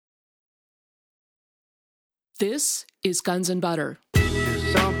This is Guns and Butter.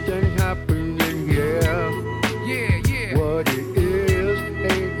 There's something happening here. Yeah. What it is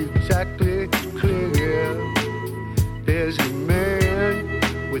ain't exactly clear. There's a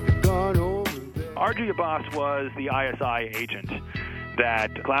man with a gun over there. R.G. Abbas was the ISI agent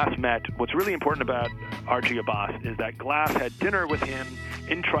that Glass met. What's really important about R.G. Abbas is that Glass had dinner with him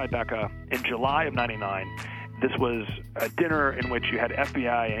in Tribeca in July of 99. This was a dinner in which you had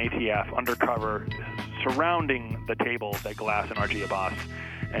FBI and ATF undercover surrounding the table that Glass and R.G. Abbas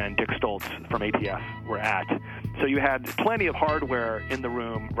and Dick Stoltz from ATF were at. So you had plenty of hardware in the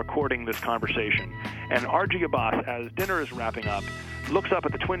room recording this conversation. And R.G. Abbas, as dinner is wrapping up, looks up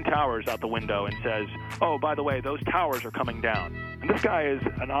at the Twin Towers out the window and says, "Oh, by the way, those towers are coming down." And this guy is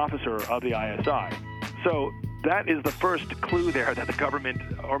an officer of the ISI. So that is the first clue there that the government,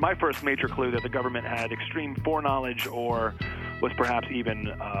 or my first major clue that the government had extreme foreknowledge or was perhaps even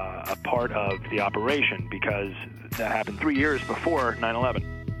a part of the operation, because that happened 3 years before 9/11.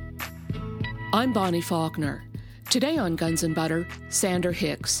 I'm Bonnie Faulkner. Today on Guns and Butter, Sander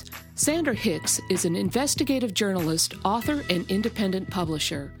Hicks. Sander Hicks is an investigative journalist, author, and independent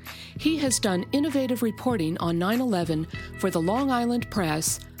publisher. He has done innovative reporting on 9/11 for the Long Island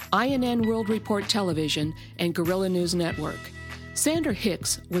Press, INN World Report Television, and Guerrilla News Network. Sander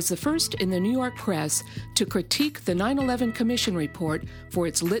Hicks was the first in the New York press to critique the 9/11 Commission report for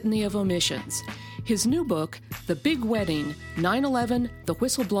its litany of omissions. His new book, The Big Wedding, 9/11, The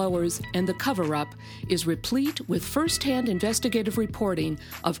Whistleblowers, and the Cover-Up, is replete with first-hand investigative reporting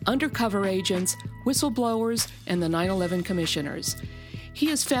of undercover agents, whistleblowers, and the 9/11 commissioners. He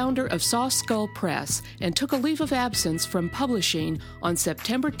is founder of Soft Skull Press and took a leave of absence from publishing on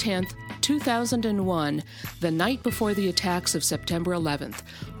September 10, 2001, the night before the attacks of September 11th,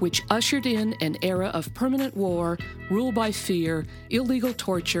 which ushered in an era of permanent war, rule by fear, illegal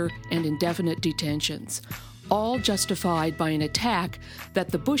torture, and indefinite detentions, all justified by an attack that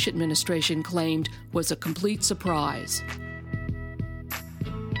the Bush administration claimed was a complete surprise.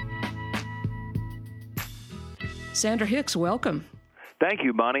 Sander Hicks, welcome. Thank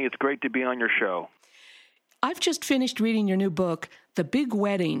you, Bonnie. It's great to be on your show. I've just finished reading your new book, The Big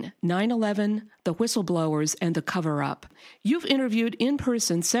Wedding, 9/11, The Whistleblowers, and the Cover-Up. You've interviewed in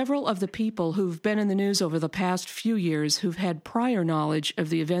person several of the people who've been in the news over the past few years who've had prior knowledge of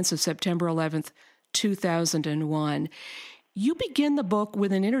the events of September 11th, 2001. You begin the book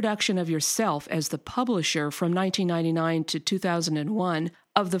with an introduction of yourself as the publisher from 1999 to 2001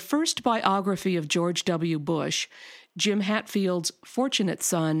 of the first biography of George W. Bush, Jim Hatfield's Fortunate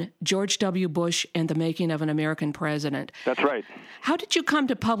Son, George W. Bush and the Making of an American President. That's right. How did you come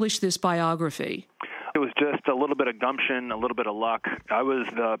to publish this biography? It was just a little bit of gumption, a little bit of luck. I was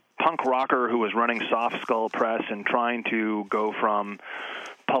the punk rocker who was running Soft Skull Press and trying to go from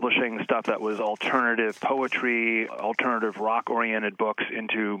publishing stuff that was alternative poetry, alternative rock-oriented books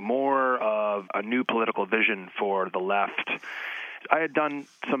into more of a new political vision for the left. I had done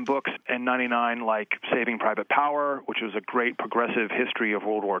some books in 99 like Saving Private Power, which was a great progressive history of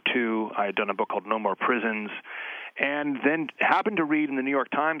World War II. I had done a book called No More Prisons. And then happened to read in the New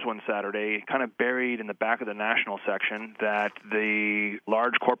York Times one Saturday, kind of buried in the back of the national section, that the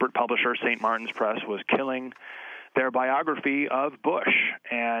large corporate publisher, St. Martin's Press, was killing their biography of Bush.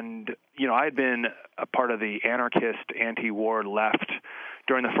 And, you know, I had been a part of the anarchist anti-war left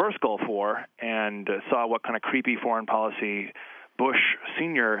during the first Gulf War and saw what kind of creepy foreign policy Bush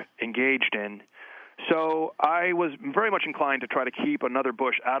Sr. engaged in. So I was very much inclined to try to keep another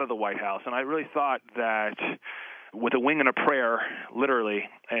Bush out of the White House. And I really thought that with a wing and a prayer, literally,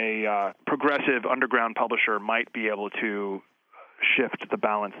 a progressive underground publisher might be able to shift the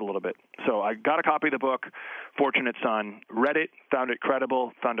balance a little bit. So I got a copy of the book, Fortunate Son, read it, found it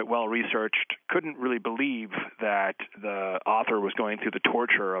credible, found it well-researched, couldn't really believe that the author was going through the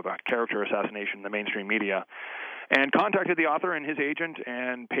torture of a character assassination in the mainstream media, and contacted the author and his agent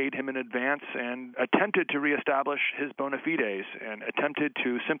and paid him in advance and attempted to reestablish his bona fides and attempted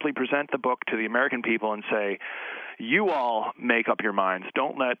to simply present the book to the American people and say, you all make up your minds.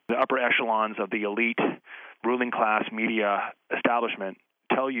 Don't let the upper echelons of the elite ruling class media establishment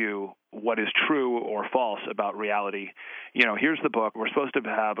tell you what is true or false about reality. You know, here's the book. We're supposed to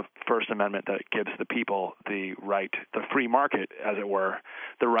have a First Amendment that gives the people the right, the free market, as it were,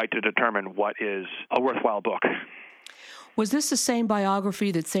 the right to determine what is a worthwhile book. Was this the same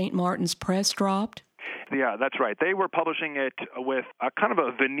biography that St. Martin's Press dropped? Yeah, that's right. They were publishing it with a kind of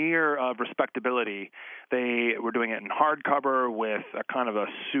a veneer of respectability. They were doing it in hardcover with a kind of a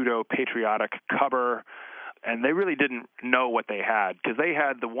pseudo-patriotic cover, and they really didn't know what they had, because they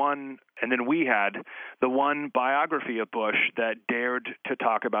had the one, and then we had the one biography of Bush that dared to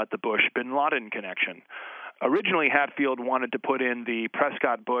talk about the Bush-Bin Laden connection. Originally, Hatfield wanted to put in the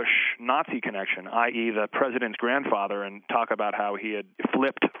Prescott-Bush Nazi connection, i.e. the president's grandfather, and talk about how he had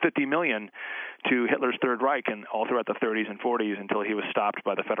flipped $50 million to Hitler's Third Reich and all throughout the 30s and 40s until he was stopped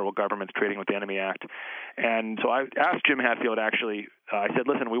by the federal government's Trading with the Enemy Act. And so I asked Jim Hatfield, actually, I said,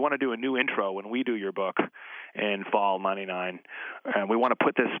 listen, we want to do a new intro when we do your book in fall '99, and we want to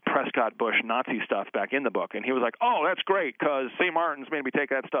put this Prescott-Bush Nazi stuff back in the book. And he was like, oh, that's great, because St. Martin's made me take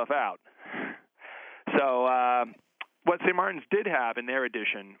that stuff out. So what St. Martin's did have in their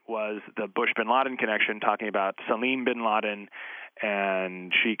edition was the Bush bin Laden connection, talking about Salim bin Laden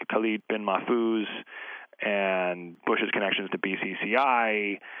and Sheikh Khalid bin Mahfouz and Bush's connections to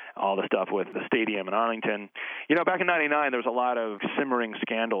BCCI, all the stuff with the stadium in Arlington. You know, back in '99, there was a lot of simmering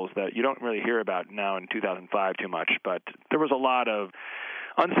scandals that you don't really hear about now in 2005 too much, but there was a lot of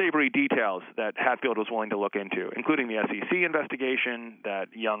unsavory details that Hatfield was willing to look into, including the SEC investigation that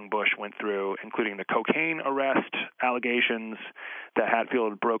young Bush went through, including the cocaine arrest allegations that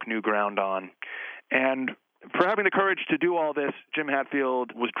Hatfield broke new ground on. And for having the courage to do all this, Jim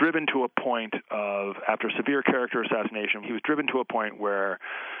Hatfield was driven to a point of, after severe character assassination, he was driven to a point where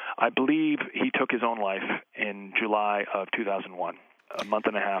I believe he took his own life in July of 2001, a month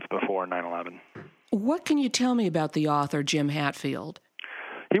and a half before 9/11. What can you tell me about the author, Jim Hatfield?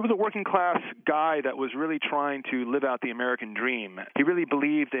 He was a working-class guy that was really trying to live out the American dream. He really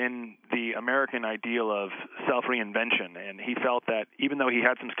believed in the American ideal of self-reinvention, and he felt that even though he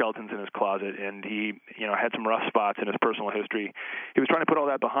had some skeletons in his closet and he, had some rough spots in his personal history, he was trying to put all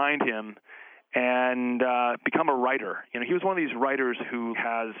that behind him and become a writer. He was one of these writers who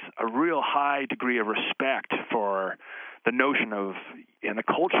has a real high degree of respect for the notion of and the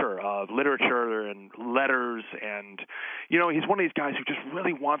culture of literature and letters, and he's one of these guys who just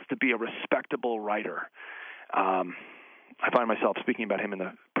really wants to be a respectable writer. I find myself speaking about him in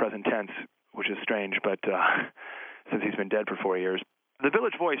the present tense, which is strange, but since he's been dead for 4 years. The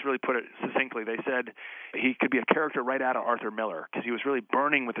Village Voice really put it succinctly. They said he could be a character right out of Arthur Miller because he was really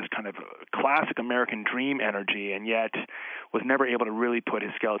burning with this kind of classic American dream energy and yet was never able to really put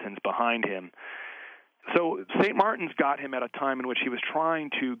his skeletons behind him. So St. Martin's got him at a time in which he was trying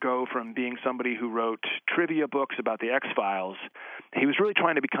to go from being somebody who wrote trivia books about the X-Files. He was really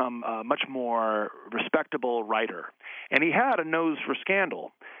trying to become a much more respectable writer. And he had a nose for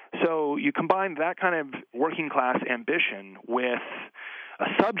scandal. So you combine that kind of working-class ambition with a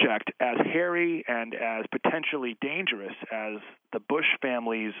subject as hairy and as potentially dangerous as the Bush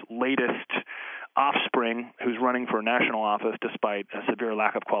family's latest offspring who's running for national office despite a severe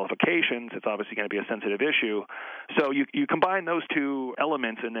lack of qualifications. It's obviously going to be a sensitive issue. So you combine those two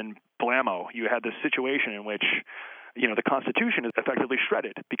elements and then blammo, you had this situation in which the Constitution is effectively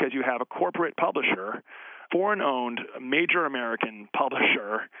shredded because you have a corporate publisher, foreign-owned, major American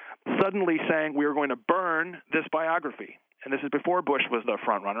publisher, suddenly saying we are going to burn this biography. And this is before Bush was the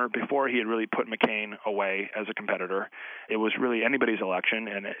front runner, before he had really put McCain away as a competitor. It was really anybody's election,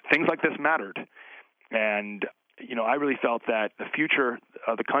 and things like this mattered. And, I really felt that the future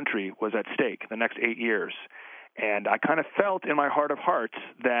of the country was at stake the next 8 years. And I kind of felt in my heart of hearts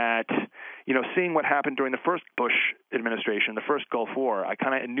that, seeing what happened during the first Bush administration, the first Gulf War, I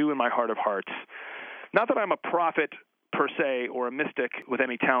kind of knew in my heart of hearts, not that I'm a prophet per se or a mystic with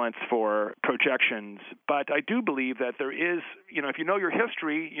any talents for projections, but I do believe that there is, if you know your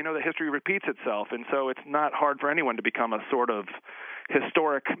history, the history repeats itself. And so it's not hard for anyone to become a sort of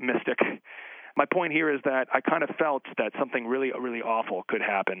historic mystic. My point here is that I kind of felt that something really, really awful could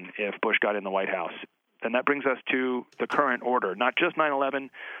happen if Bush got in the White House. And that brings us to the current order, not just 9/11,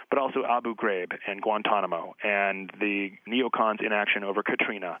 but also Abu Ghraib and Guantanamo and the neocons in action over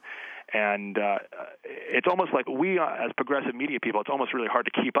Katrina. And it's almost like we, as progressive media people, it's almost really hard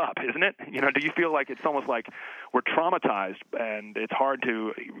to keep up, isn't it? Do you feel like it's almost like we're traumatized and it's hard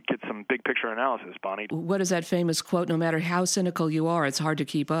to get some big picture analysis, Bonnie? What is that famous quote, no matter how cynical you are, it's hard to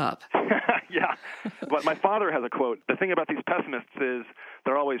keep up? Yeah. But my father has a quote. The thing about these pessimists is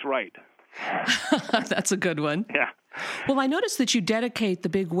they're always right. That's a good one. Yeah. Well, I noticed that you dedicate The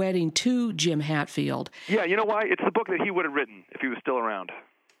Big Wedding to Jim Hatfield. Yeah, you know why? It's the book that he would have written if he was still around.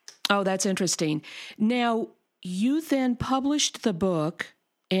 Oh, that's interesting. Now, you then published the book,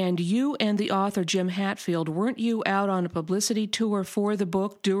 and you and the author, Jim Hatfield, weren't you out on a publicity tour for the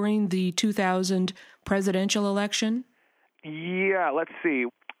book during the 2000 presidential election? Yeah, let's see.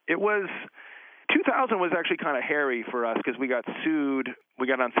 2000 was actually kind of hairy for us because we got sued. We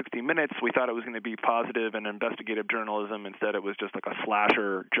got on 60 Minutes. We thought it was going to be positive and investigative journalism. Instead, it was just like a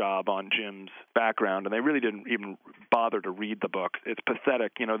slasher job on Jim's background, and they really didn't even bother to read the book. It's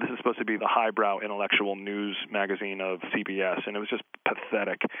pathetic. This is supposed to be the highbrow intellectual news magazine of CBS, and it was just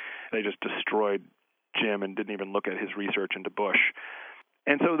pathetic. They just destroyed Jim and didn't even look at his research into Bush.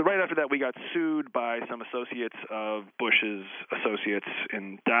 And so right after that, we got sued by some associates of Bush's associates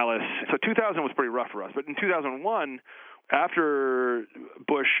in Dallas. So 2000 was pretty rough for us. But in 2001, after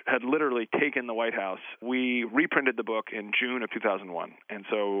Bush had literally taken the White House, we reprinted the book in June of 2001. And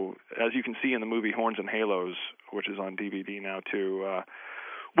so, as you can see in the movie Horns and Halos, which is on DVD now too,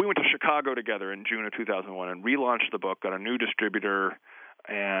 we went to Chicago together in June of 2001 and relaunched the book, got a new distributor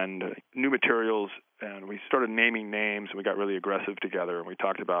and new materials, and we started naming names, and we got really aggressive together, and we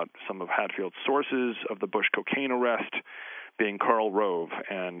talked about some of Hatfield's sources of the Bush cocaine arrest being Karl Rove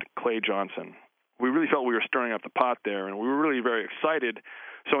and Clay Johnson. We really felt we were stirring up the pot there, and we were really very excited.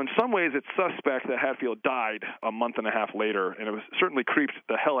 So in some ways, it's suspect that Hatfield died a month and a half later, and it was certainly creeped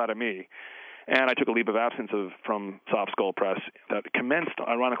the hell out of me. And I took a leave of absence from Soft Skull Press that commenced,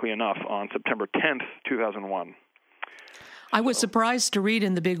 ironically enough, on September 10th, 2001. I was surprised to read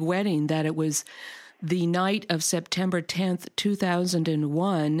in The Big Wedding that it was the night of September 10th,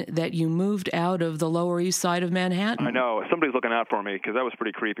 2001, that you moved out of the Lower East Side of Manhattan. I know. Somebody's looking out for me because that was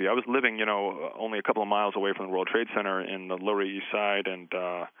pretty creepy. I was living, only a couple of miles away from the World Trade Center in the Lower East Side, and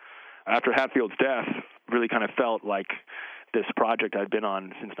after Hatfield's death, really kind of felt like this project I'd been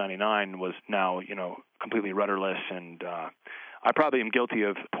on since '99 was now, completely rudderless, and I probably am guilty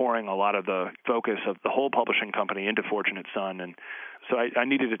of pouring a lot of the focus of the whole publishing company into Fortunate Son, and so I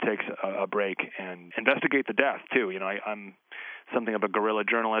needed to take a break and investigate the death, too. I'm something of a guerrilla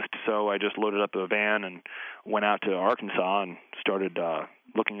journalist, so I just loaded up a van and went out to Arkansas and started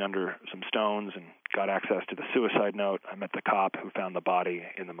looking under some stones and got access to the suicide note. I met the cop who found the body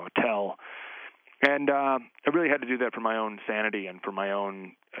in the motel. And I really had to do that for my own sanity and for my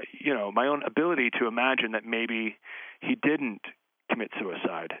own, my own ability to imagine that maybe he didn't commit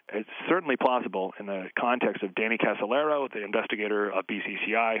suicide. It's certainly plausible in the context of Danny Casolaro, the investigator of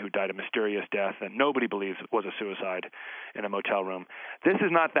BCCI, who died a mysterious death that nobody believes was a suicide in a motel room. This is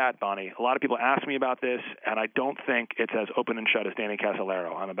not that, Bonnie. A lot of people ask me about this, and I don't think it's as open and shut as Danny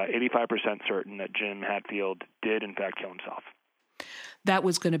Casolaro. I'm about 85% certain that Jim Hatfield did, in fact, kill himself. That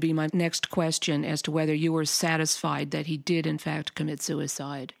was going to be my next question as to whether you were satisfied that he did, in fact, commit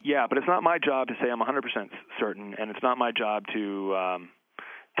suicide. Yeah, but it's not my job to say I'm 100% certain, and it's not my job to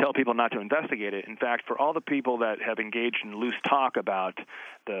tell people not to investigate it. In fact, for all the people that have engaged in loose talk about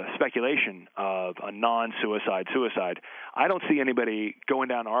the speculation of a non-suicide suicide, I don't see anybody going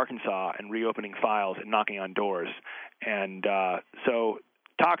down to Arkansas and reopening files and knocking on doors. And so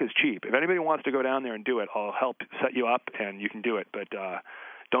talk is cheap. If anybody wants to go down there and do it, I'll help set you up, and you can do it. But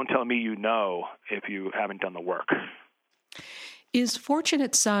don't tell me if you haven't done the work. Is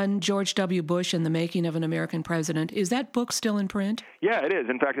Fortunate Son, George W. Bush and the Making of an American President, is that book still in print? Yeah, it is.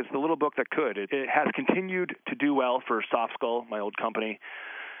 In fact, it's the little book that could. It has continued to do well for Soft Skull, my old company,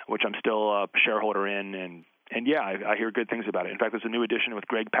 which I'm still a shareholder in. And yeah, I hear good things about it. In fact, there's a new edition with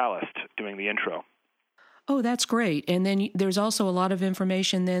Greg Palast doing the intro. Oh, that's great. And then there's also a lot of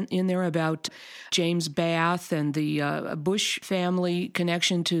information then in there about James Bath and the Bush family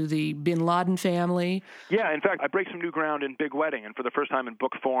connection to the bin Laden family. Yeah, in fact, I break some new ground in Big Wedding, and for the first time in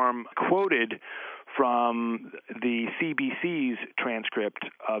book form, quoted from the CBC's transcript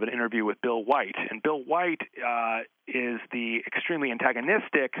of an interview with Bill White. And Bill White is the extremely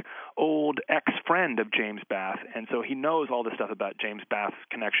antagonistic old ex-friend of James Bath, and so he knows all this stuff about James Bath's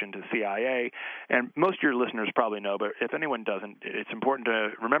connection to the CIA. And most of your listeners probably know, but if anyone doesn't, it's important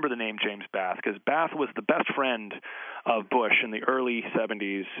to remember the name James Bath, because Bath was the best friend of Bush in the early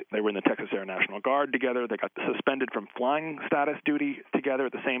 70s. They were in the Texas Air National Guard together. They got suspended from flying status duty together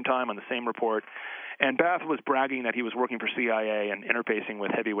at the same time on the same report. And Bath was bragging that he was working for CIA and interfacing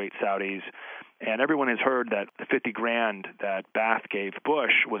with heavyweight Saudis. And everyone has heard that the $50,000 that Bath gave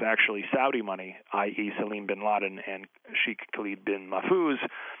Bush was actually Saudi money, i.e. Salim bin Laden and Sheikh Khalid bin Mahfouz.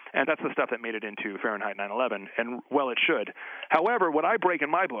 And that's the stuff that made it into Fahrenheit 9/11, and well, it should. However, what I break in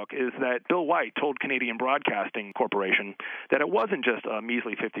my book is that Bill White told Canadian Broadcasting Corporation that it wasn't just a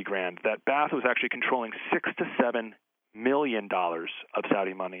measly $50,000, that Bath was actually controlling $6 to $7 million of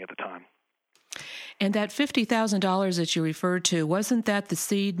Saudi money at the time. And that $50,000 that you referred to, wasn't that the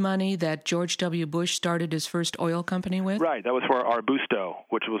seed money that George W. Bush started his first oil company with? Right. That was for Arbusto,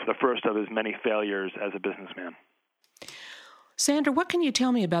 which was the first of his many failures as a businessman. Sandra, what can you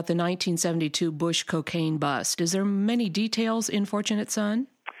tell me about the 1972 Bush cocaine bust? Is there many details in Fortunate Son?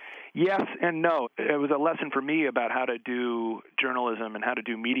 Yes and no. It was a lesson for me about how to do journalism and how to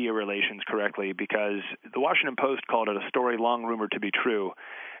do media relations correctly, because the Washington Post called it a story long rumored to be true.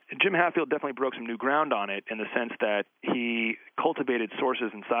 Jim Hatfield definitely broke some new ground on it in the sense that he cultivated sources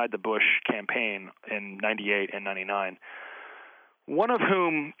inside the Bush campaign in 98 and 99 one of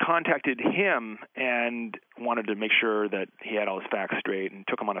whom contacted him and wanted to make sure that he had all his facts straight and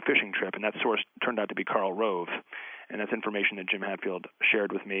took him on a fishing trip, and that source turned out to be Karl Rove. And that's information that Jim Hatfield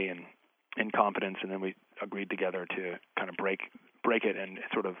shared with me and in confidence, and then we agreed together to kind of break it and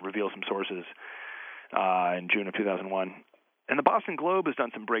sort of reveal some sources in June of 2001. And the Boston Globe has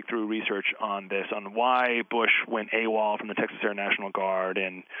done some breakthrough research on this, on why Bush went AWOL from the Texas Air National Guard.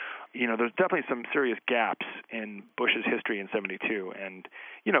 And, there's definitely some serious gaps in Bush's history in 72. And,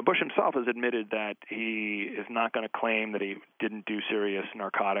 Bush himself has admitted that he is not going to claim that he didn't do serious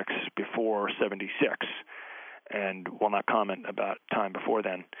narcotics before 76 and will not comment about time before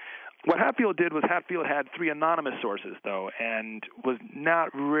then. What Hatfield did was Hatfield had 3 anonymous sources, though, and was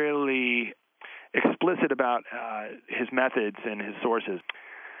not really explicit about his methods and his sources.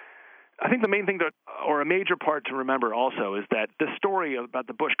 I think the main thing or a major part to remember also is that the story about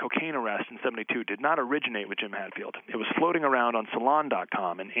the Bush cocaine arrest in 72 did not originate with Jim Hatfield. It was floating around on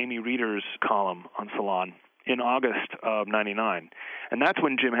Salon.com, in Amy Reeder's column on Salon, in August of 99. And that's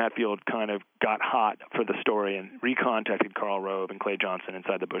when Jim Hatfield kind of got hot for the story and recontacted Karl Rove and Clay Johnson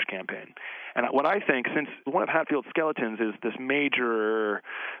inside the Bush campaign. And what I think, since one of Hatfield's skeletons is this major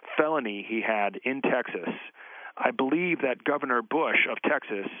felony he had in Texas, I believe that Governor Bush of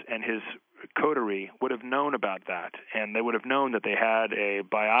Texas and his coterie would have known about that, and they would have known that they had a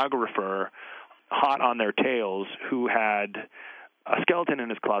biographer hot on their tails who had a skeleton in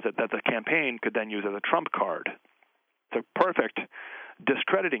his closet that the campaign could then use as a trump card. It's a perfect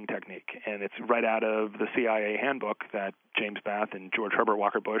discrediting technique, and it's right out of the CIA handbook that James Bath and George Herbert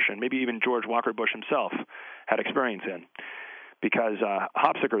Walker Bush, and maybe even George Walker Bush himself, had experience in. Because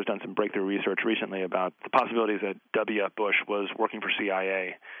Hopsicker has done some breakthrough research recently about the possibilities that W.F. Bush was working for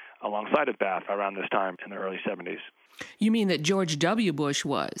CIA alongside of Bath around this time in the early 70s. You mean that George W. Bush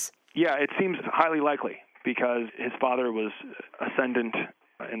was? Yeah, it seems highly likely, because his father was ascendant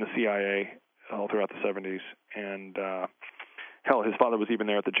in the CIA all throughout the 70s, and his father was even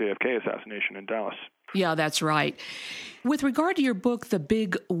there at the JFK assassination in Dallas. Yeah, that's right. With regard to your book, The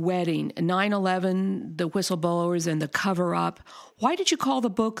Big Wedding, 9/11, the whistleblowers, and the cover-up, why did you call the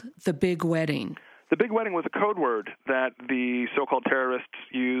book The Big Wedding? The Big Wedding was a code word that the so-called terrorists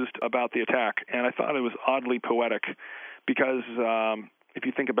used about the attack, and I thought it was oddly poetic because if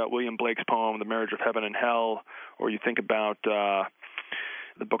you think about William Blake's poem, The Marriage of Heaven and Hell, or you think about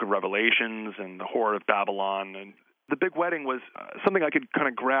the Book of Revelations and the Whore of Babylon, and The Big Wedding was something I could kind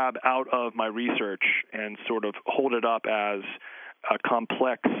of grab out of my research and sort of hold it up as a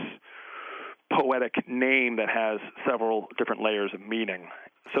complex, poetic name that has several different layers of meaning.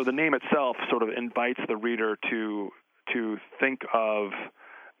 So the name itself sort of invites the reader to think of,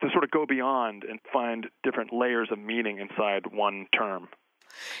 to sort of go beyond and find different layers of meaning inside one term.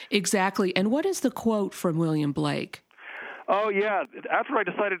 Exactly. And what is the quote from William Blake? Oh, yeah. After I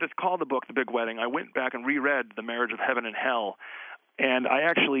decided to call the book The Big Wedding, I went back and reread The Marriage of Heaven and Hell, and I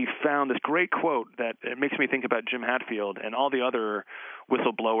actually found this great quote that it makes me think about Jim Hatfield and all the other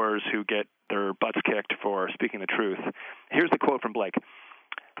whistleblowers who get their butts kicked for speaking the truth. Here's the quote from Blake.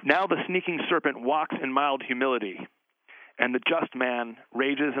 "Now the sneaking serpent walks in mild humility, and the just man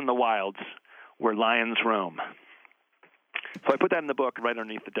rages in the wilds where lions roam." So I put that in the book right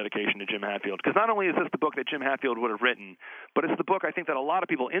underneath the dedication to Jim Hatfield, because not only is this the book that Jim Hatfield would have written, but it's the book I think that a lot of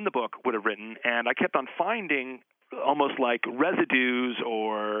people in the book would have written, and I kept on finding almost like residues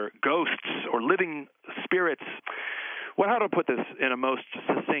or ghosts or living spirits. How to put this in a most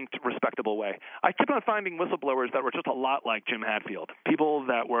succinct, respectable way? I kept on finding whistleblowers that were just a lot like Jim Hatfield. People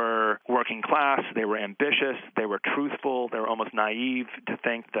that were working class, they were ambitious, they were truthful, they were almost naive to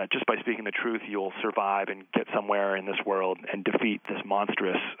think that just by speaking the truth you'll survive and get somewhere in this world and defeat this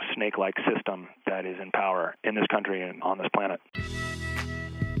monstrous snake-like system that is in power in this country and on this planet.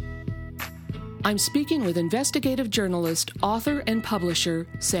 I'm speaking with investigative journalist, author, and publisher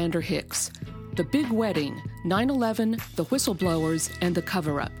Sander Hicks. The Big Wedding, 9/11, the Whistleblowers, and the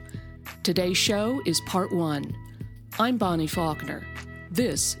Cover-Up. Today's show is Part 1. I'm Bonnie Faulkner.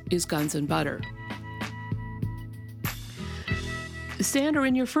 This is Guns and Butter. Sander,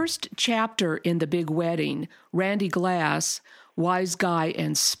 in your first chapter in The Big Wedding, Randy Glass, Wise Guy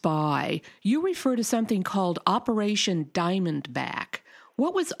and Spy, you refer to something called Operation Diamondback.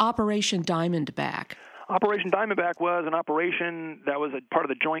 What was Operation Diamondback? Operation Diamondback was an operation that was a part of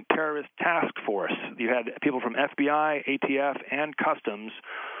the Joint Terrorist Task Force. You had people from FBI, ATF, and Customs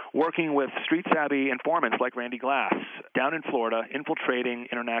working with street-savvy informants like Randy Glass down in Florida, infiltrating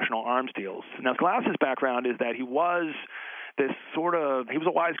international arms deals. Now, Glass's background is that he was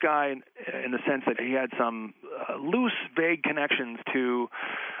a wise guy in the sense that he had some loose, vague connections to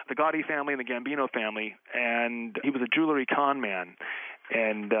the Gotti family and the Gambino family, and he was a jewelry con man.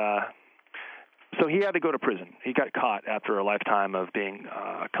 And so he had to go to prison. He got caught after a lifetime of being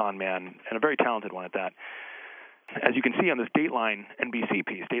a con man, and a very talented one at that. As you can see on this Dateline NBC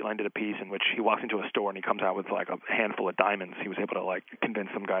piece, Dateline did a piece in which he walks into a store and he comes out with like a handful of diamonds. He was able to like convince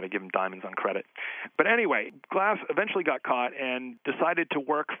some guy to give him diamonds on credit. But anyway, Glass eventually got caught and decided to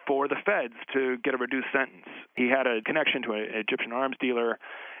work for the feds to get a reduced sentence. He had a connection to an Egyptian arms dealer.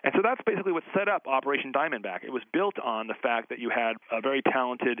 And so that's basically what set up Operation Diamondback. It was built on the fact that you had a very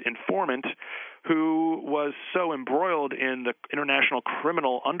talented informant who was so embroiled in the international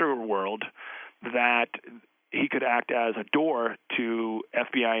criminal underworld that he could act as a door to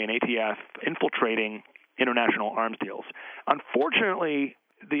FBI and ATF infiltrating international arms deals. Unfortunately,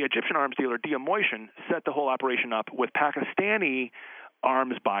 the Egyptian arms dealer, Dia Moishan, set the whole operation up with Pakistani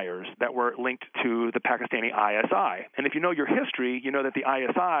arms buyers that were linked to the Pakistani ISI. And if you know your history, you know that the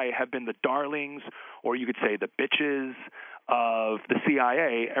ISI have been the darlings, or you could say the bitches, of the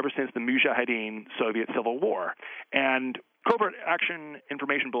CIA ever since the Mujahideen Soviet Civil War. And Covert Action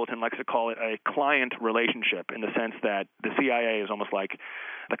Information Bulletin likes to call it a client relationship, in the sense that the CIA is almost like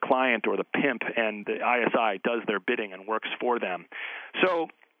the client or the pimp, and the ISI does their bidding and works for them. So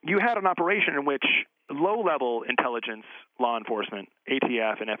you had an operation in which low-level intelligence, law enforcement,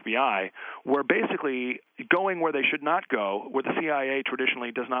 ATF, and FBI were basically going where they should not go, where the CIA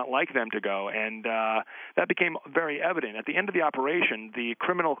traditionally does not like them to go, and that became very evident. At the end of the operation, the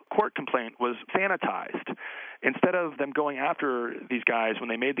criminal court complaint was sanitized. Instead of them going after these guys when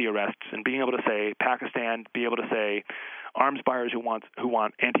they made the arrests and being able to say Pakistan, be able to say arms buyers who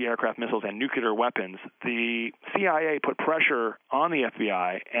want anti-aircraft missiles and nuclear weapons, the CIA put pressure on the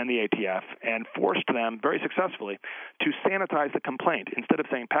FBI and the ATF and forced them very successfully to sanitize the complaint. Instead of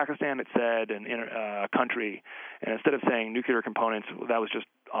saying Pakistan, it said a country, and instead of saying nuclear components, that was just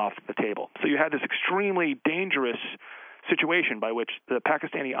off the table. So you had this extremely dangerous situation by which the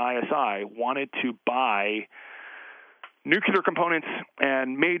Pakistani ISI wanted to buy nuclear components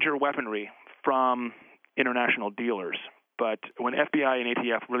and major weaponry from international dealers. But when FBI and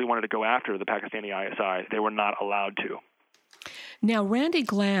ATF really wanted to go after the Pakistani ISI, they were not allowed to. Now, Randy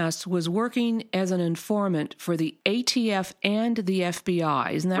Glass was working as an informant for the ATF and the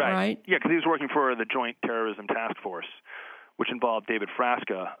FBI, isn't that right? Yeah, because he was working for the Joint Terrorism Task Force, which involved David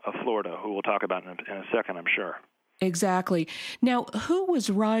Frasca of Florida, who we'll talk about in a second, I'm sure. Exactly. Now, who was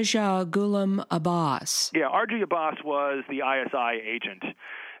Raja Ghulam Abbas? Yeah, R.G. Abbas was the ISI agent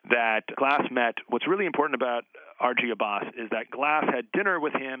that Glass met. What's really important about R.G. Abbas is that Glass had dinner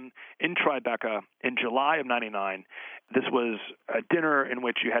with him in Tribeca in July of 99. This was a dinner in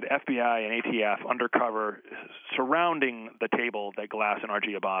which you had FBI and ATF undercover surrounding the table that Glass and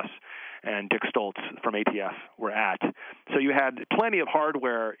R.G. Abbas and Dick Stoltz from ATF were at. So you had plenty of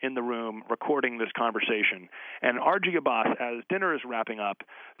hardware in the room recording this conversation. And R.G. Abbas, as dinner is wrapping up,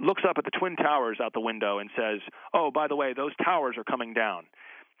 looks up at the Twin Towers out the window and says, "Oh, by the way, those towers are coming down."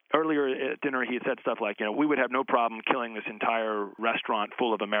 Earlier at dinner, he had said stuff like, we would have no problem killing this entire restaurant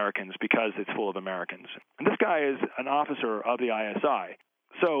full of Americans because it's full of Americans. And this guy is an officer of the ISI.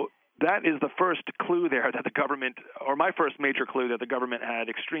 So that is the first clue there that the government, or my first major clue that the government had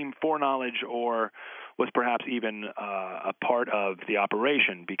extreme foreknowledge or was perhaps even a part of the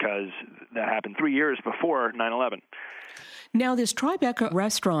operation, because that happened 3 years before 9/11. Now, this Tribeca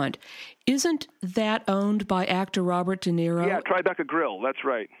restaurant, isn't that owned by actor Robert De Niro? Yeah, Tribeca Grill, that's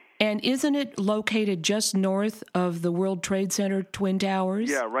right. And isn't it located just north of the World Trade Center Twin Towers?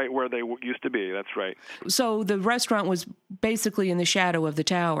 Yeah, right where they used to be, that's right. So the restaurant was basically in the shadow of the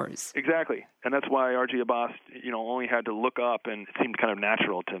towers. Exactly, and that's why R.G. Abbas, only had to look up, and it seemed kind of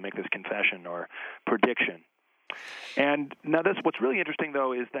natural to make this confession or prediction. And now what's really interesting,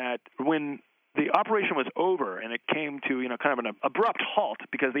 though, is that when the operation was over and it came to, kind of an abrupt halt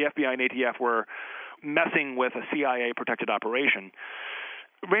because the FBI and ATF were messing with a CIA-protected operation,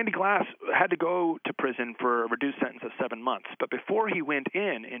 Randy Glass had to go to prison for a reduced sentence of 7 months. But before he went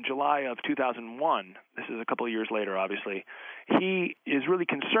in July of 2001, this is a couple of years later, obviously, he is really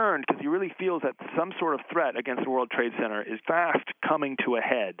concerned because he really feels that some sort of threat against the World Trade Center is fast coming to a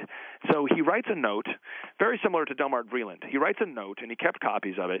head. So he writes a note, very similar to Delmar Vreeland. He writes a note, and he kept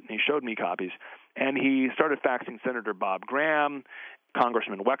copies of it, and he showed me copies. And he started faxing Senator Bob Graham,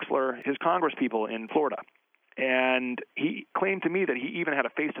 Congressman Wexler, his congresspeople in Florida. And he claimed to me that he even had a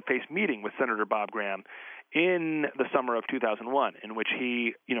face-to-face meeting with Senator Bob Graham in the summer of 2001, in which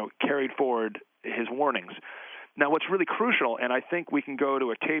he, carried forward his warnings. Now, what's really crucial, and I think we can go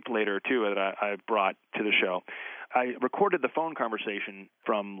to a tape later, too, that I brought to the show, I recorded the phone conversation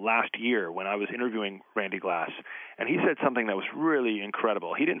from last year when I was interviewing Randy Glass, and he said something that was really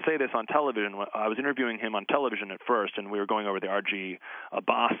incredible. He didn't say this on television. I was interviewing him on television at first, and we were going over the R.G.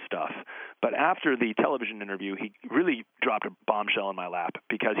 Abbas stuff. But after the television interview, he really dropped a bombshell in my lap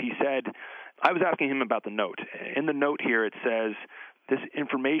because he said, I was asking him about the note. In the note here, it says, this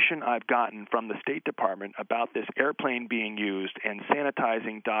information I've gotten from the State Department about this airplane being used and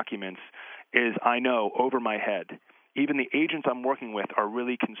sanitizing documents is, I know, over my head. Even the agents I'm working with are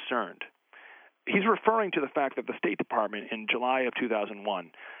really concerned. He's referring to the fact that the State Department in July of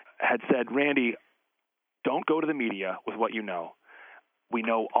 2001 had said, Randy, don't go to the media with what you know. We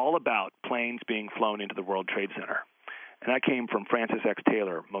know all about planes being flown into the World Trade Center. And that came from Francis X.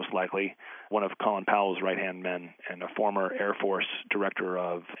 Taylor, most likely, one of Colin Powell's right-hand men and a former Air Force director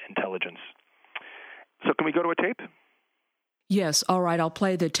of intelligence. So can we go to a tape? Yes, all right, I'll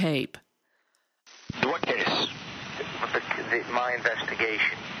play the tape. What case? My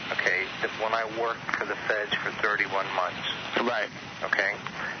investigation, okay, when I worked for the feds for 31 months. Right. Okay,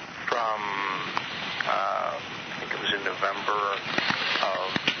 from, I think it was in November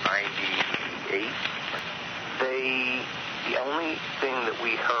of 98. The only thing that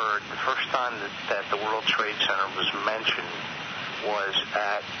we heard, the first time that the World Trade Center was mentioned was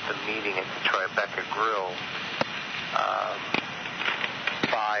at the meeting at the Tribeca Grill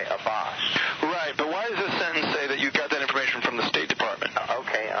by Abbas. Right, but why does this sentence say that you got that information from the State Department?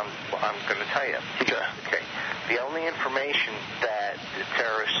 Okay, I'm going to tell you. Okay. The only information that the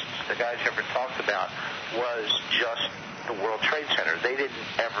terrorists, the guys ever talked about, was just the World Trade Center. They didn't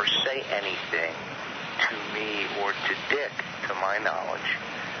ever say anything to me or to Dick, to my knowledge,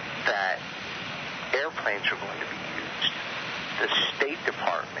 that airplanes are going to be used. The State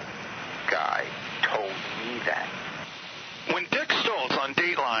Department guy told me that. When Dick Stoltz on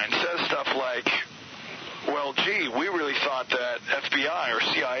Dateline says stuff like, well, gee, we really thought that FBI or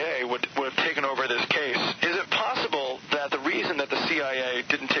CIA would have taken over this case, is it possible that the reason that the CIA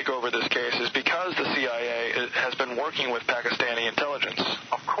didn't take over this case is because the CIA has been working with Pakistani intelligence?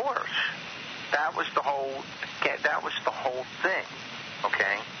 Of course. That was the whole thing.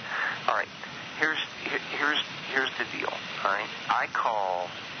 Okay? All right. Here's the deal. All right? I call,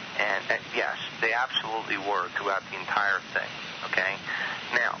 and yes, they absolutely were throughout the entire thing. Okay?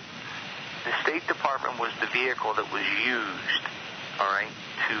 Now, the State Department was the vehicle that was used, all right,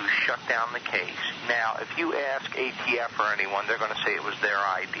 to shut down the case. Now, if you ask ATF or anyone, they're going to say it was their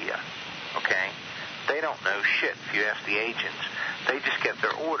idea. Okay? They don't know shit if you ask the agents. They just get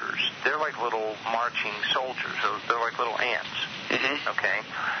their orders. They're like little marching soldiers. They're like little ants, okay?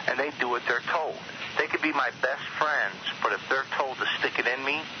 And they do what they're told. They could be my best friends, but if they're told to stick it in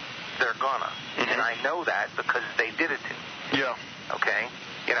me, they're gonna. And I know that because they did it to me. Yeah. Okay?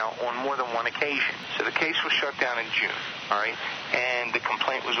 You know, on more than one occasion. So the case was shut down in June, all right? And the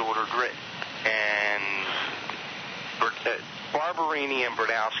complaint was ordered written. And Barberini and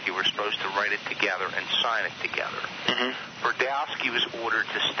Brodowski were supposed to write it together and sign it together. Brodowski was ordered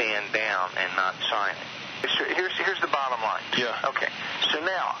to stand down and not sign it. So here's the bottom line. Yeah. Okay. So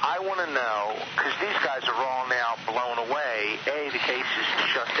now I want to know, because these guys are all now blown away. A, the case is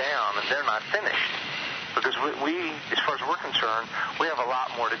shut down and they're not finished. Because we, as far as we're concerned, we have a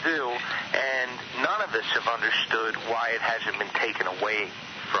lot more to do, and none of us have understood why it hasn't been taken away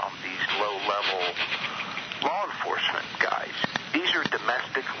from these low-level law enforcement guys. These are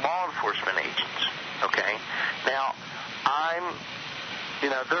domestic law enforcement agents, okay? Now,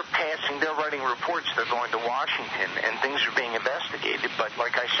 they're writing reports, they're going to Washington, and things are being investigated, but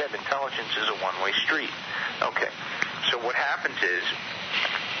like I said, intelligence is a one-way street. Okay, so what happens is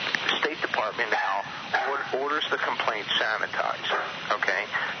the State Department now orders the complaint sanitized, okay?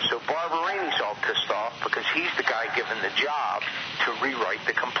 So Barberini's all pissed off because he's the guy given the job to rewrite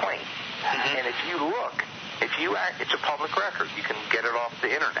the complaint. And if you look, it's a public record. You can get it off the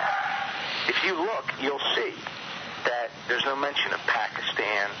internet. If you look, you'll see that there's no mention of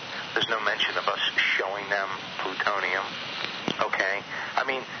Pakistan. There's no mention of us showing them plutonium, okay? I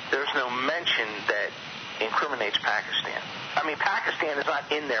mean, there's no mention that incriminates Pakistan. I mean, Pakistan is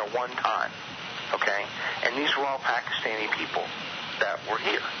not in there one time, okay? And these were all Pakistani people that were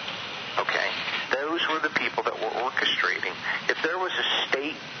here, okay? Those were the people that were orchestrating. If there was a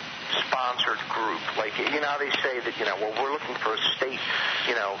state-sponsored group, like, you know how they say that, well, we're looking for a state,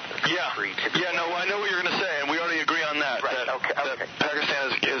 country to do. Yeah, no, I know what you're going to say, and we already agree on that. Right, that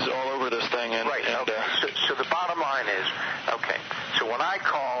Pakistan is all over this thing. And, right, and, okay. So the bottom line is, okay, so when I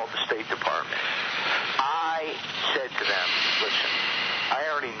called the State Department, I said to them, listen, I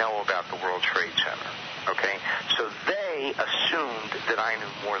already know about the World Trade Center, okay?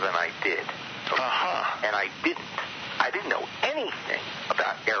 more than I did. Okay? And I didn't know anything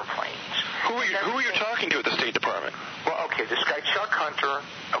about airplanes. Who were you talking to at the State Department? Well, okay, this guy Chuck Hunter,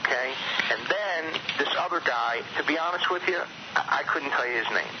 okay, and then this other guy. To be honest with you, I couldn't tell you his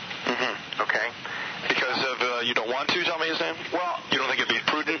name. Mm-hmm. Okay. Because of you don't want to tell me his name? Well, you don't think it'd be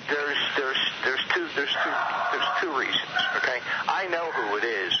prudent? There's two reasons. Okay, I know who it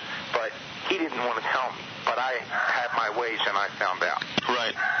is, but he didn't want to tell me. But I had my ways, and I found out.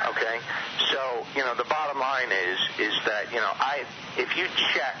 Right. Okay. So the bottom line is that if you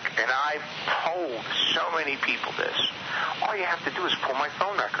check, and I've told so many people this, all you have to do is pull my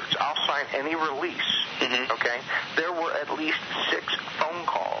phone records. I'll sign any release. Mm-hmm. Okay. There were at least 6 phone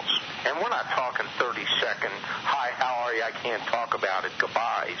calls, and we're not talking 30-second, hi, how are you, I can't talk about it,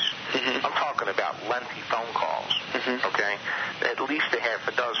 goodbyes. Mm-hmm. I'm talking about lengthy phone calls. Mm-hmm. Okay. At least a half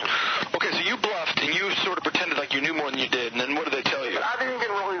a dozen. Okay, so you bluffed, and you sort of pretended like you knew more than you did, and then what did they tell you? But I didn't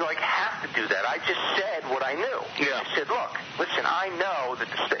even really have to do that. I just said what I knew. Yeah. I said, look, listen, I know that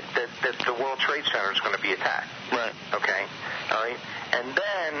the World Trade Center is going to be attacked. Right. Okay. All right. And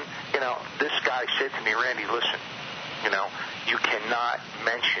then this guy said to me, Randy, listen, you cannot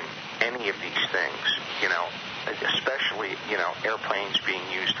mention any of these things, especially, airplanes being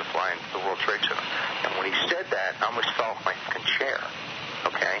used to fly into the World Trade Center. And when he said that, I almost fell off my fucking chair.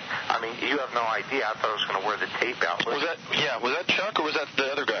 Okay? I mean, you have no idea. I thought I was going to wear the tape out. Was that Chuck, or was that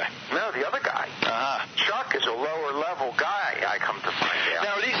the other guy? No, the other guy. Uh-huh. Chuck is a lower-level guy, I come to find out.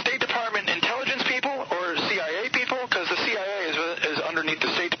 Now, are these State Department intelligence people or CIA people? Because the CIA is underneath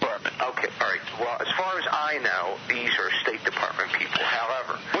the State Department. Okay, all right. Well, as far as I know, these are State Department people.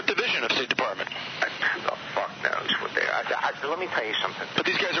 However... What division of State Department? Who the fuck knows what they are? Let me tell you something. But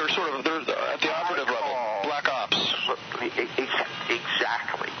these guys are they're at the operative level. Black Ops.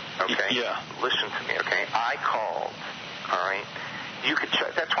 Exactly. Okay? Yeah. Listen to me, okay? I called, all right? You could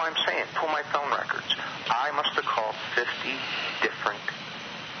check. That's why I'm saying, pull my phone records. I must have called 50 different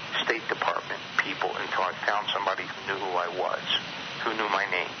State Department people until I found somebody who knew who I was, who knew my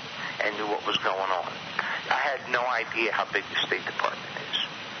name, and knew what was going on. I had no idea how big the State Department is.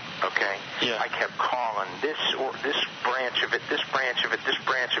 Okay? Yeah. I kept calling this branch of it, this branch of it, this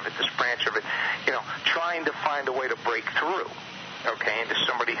branch of it, this branch of it, trying to find a way to break through, okay, into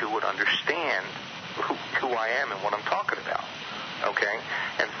somebody who would understand who I am and what I'm talking about, okay?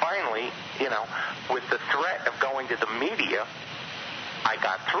 And finally, with the threat of going to the media, I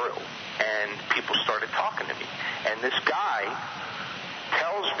got through, and people started talking to me. And this guy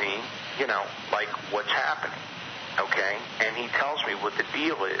tells me, what's happening. Okay, and he tells me what the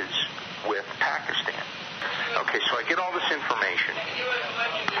deal is with Pakistan. Okay, so I get all this information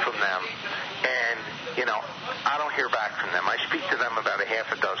from them, and, I don't hear back from them. I speak to them about a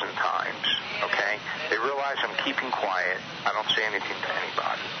half a dozen times, okay? They realize I'm keeping quiet. I don't say anything to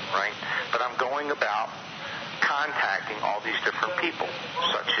anybody, right? But I'm going about contacting all these different people,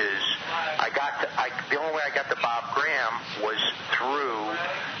 such as the only way I got to Bob Graham was through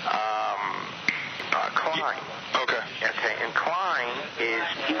Klein. Okay. Okay, and Klein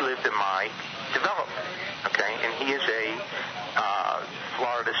he lived in my development, okay, and he is a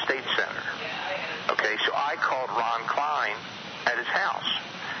Florida State Senator. Okay, so I called Ron Klein at his house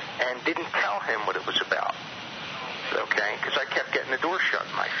and didn't tell him what it was about, okay, because I kept getting the door shut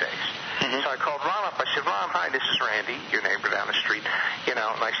in my face. Mm-hmm. So I called Ron up. I said, Ron, hi, this is Randy, your neighbor down the street.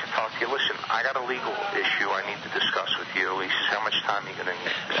 Nice to talk to you. Listen, I got a legal issue I need to discuss with you. He says, how much time are you going to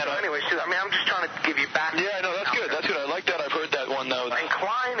need? So anyway, I'm just trying to give you back. Yeah, no, that's good. That's good. I like that. I've heard that one, though. And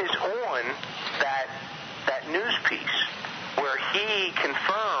Klein is on that news piece where he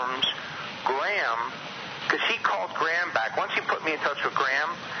confirms Graham, because he called Graham back. Once he put me in touch with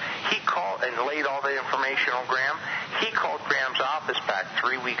Graham, he called and laid all the information on Graham. He called Graham's office back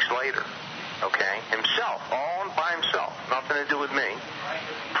 3 weeks later, okay, himself, all by himself, nothing to do with me,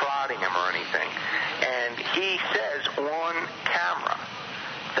 prodding him or anything. And he says on camera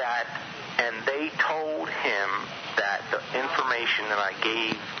and they told him that the information that I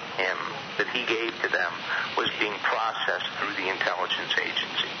gave him, that he gave to them, was being processed through the intelligence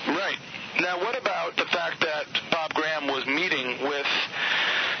agency. Right. Now, what about the fact that Bob Graham was meeting with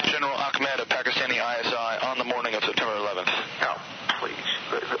General Ahmed of Pakistani ISI on the morning of September 11th? No, please.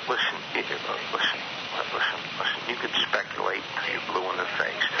 Listen. You could speculate until you're blue in the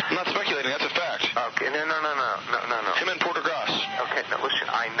face. I'm not speculating. That's a fact. Okay. No. Him and Porter Gross. Okay. Now, listen,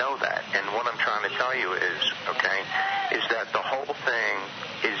 I know that. And what I'm trying to tell you is that the whole thing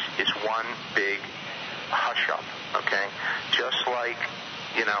is one big hush-up, okay? Just like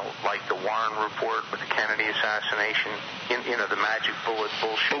the Warren report with the Kennedy assassination, the magic bullet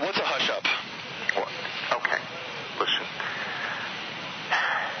bullshit. But what's a hush-up? Okay, listen.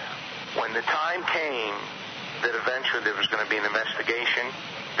 came that eventually there was going to be an investigation,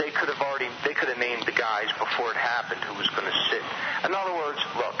 they could have named the guys before it happened who was going to sit. In other words,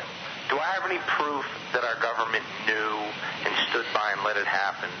 look, do I have any proof that our government knew and stood by and let it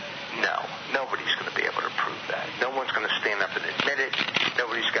happen? No. Nobody's going to be able to prove that. No one's going to stand up and admit it.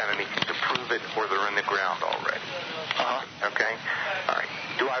 Nobody's got anything to prove it, or they're in the ground already. Okay? All right.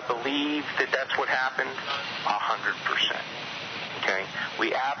 Do I believe that that's what happened? 100%. Okay?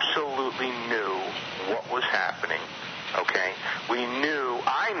 We absolutely knew what was happening. Okay?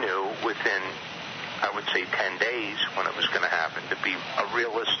 I knew within, I would say, 10 days when it was going to happen, to be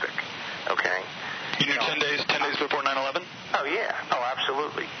realistic. Okay? You knew 10 days before 9/11? Oh, yeah. Oh,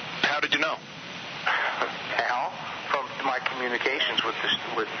 absolutely. How did you know? How? From my communications with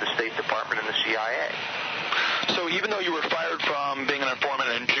the State Department and the CIA. So even though you were fired from being an informant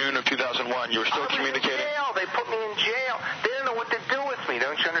in June of 2001, you were still communicating? In jail. They put me in jail. They didn't know what to do with me.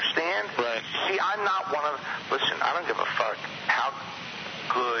 Don't you understand? Right. See, I'm not one of... Listen, I don't give a fuck how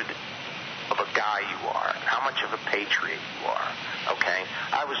good of a guy you are, how much of a patriot you are, okay?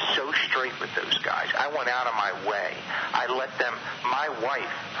 I was so straight with those guys. I went out of my way. I let them... My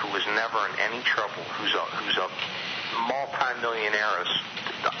wife, who was never in any trouble, who's a multi-millionaire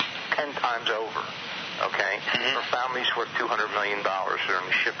 10 times over, okay? Her family's worth $200 million. They're in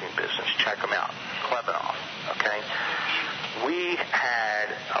the shipping business. Check them out. Klebanov, okay? We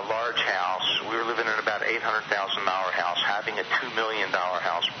had a large house. We were living in about $800,000 house, having a $2 million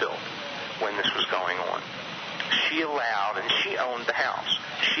house built when this was going on. She allowed, and she owned the house,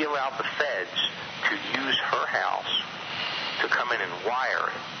 she allowed the feds to use her house to come in and wire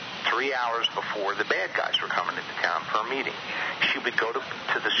it 3 hours before the bad guys were coming into town for a meeting. She would go to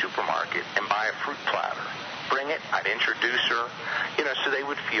the supermarket and buy a fruit platter, bring it, I'd introduce her, so they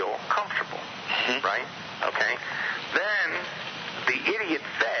would feel comfortable, right? Okay? Then the idiot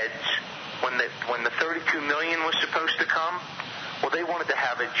feds, when the $32 million was supposed to come, well, they wanted to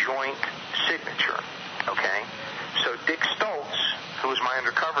have a joint signature, okay? So Dick Stoltz, who was my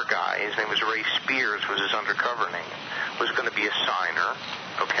undercover guy, his name was Ray Spears, was his undercover name, was going to be a signer,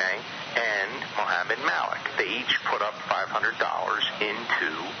 okay? And Mohammed Malik. They each put up $500 into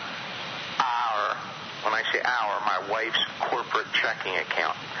when I say my wife's corporate checking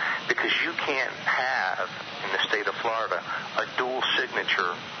account. Because you can't have, in the state of Florida, a dual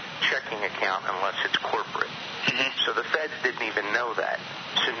signature checking account unless it's corporate. So the feds didn't even know that.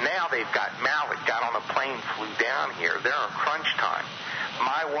 So now they've got Malik, got on a plane, flew down here. They're in crunch time.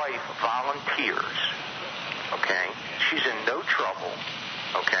 My wife volunteers, okay? She's in no trouble,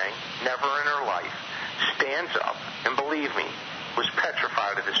 okay? Never in her life. Stands up, and believe me, was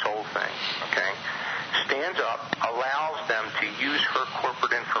petrified of this whole thing, okay? Stands up, allows them to use her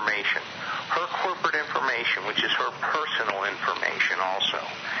corporate information. Her corporate information, which is her personal information also,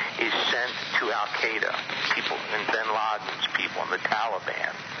 is sent to Al-Qaeda people and Bin Laden's people and the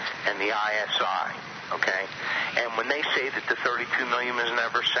Taliban and the ISI, okay? And when they say that the $32 million was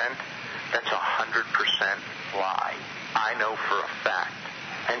never sent, that's 100% lie. I know for a fact.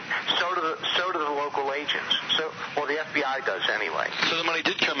 And so do the local agents. The FBI does anyway. So the money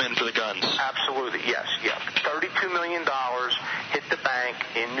did come in for the guns? Absolutely, yes. Yeah. $32 million hit the bank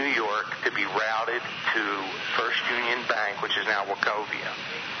in New York to be routed to First Union Bank, which is now Wachovia.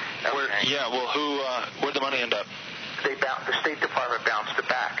 Okay. Where'd the money end up? The State Department bounced it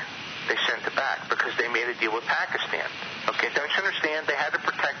back. They sent it back because they made a deal with Pakistan. Okay, don't you understand? They had to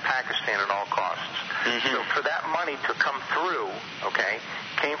protect Pakistan at all costs. So for that money to come through, okay,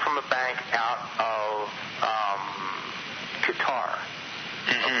 came from a bank out of Qatar,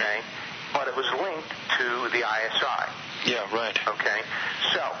 okay, but it was linked to the ISI. Yeah, right. Okay,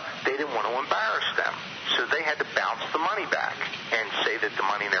 so they didn't want to embarrass them, so they had to bounce the money back and say that the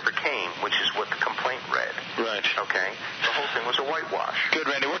money never came, which is what the complaint read. Right. Okay, the whole thing was a whitewash. Good,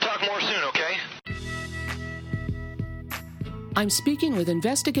 Randy. We'll talk more soon, okay? I'm speaking with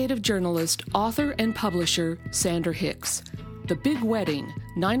investigative journalist, author, and publisher Sander Hicks. The Big Wedding,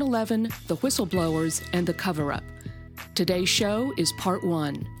 9/11, the Whistleblowers, and the Cover-Up. Today's show is Part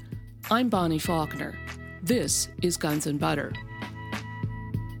 1. I'm Bonnie Faulkner. This is Guns and Butter.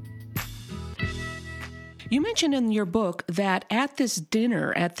 You mentioned in your book that at this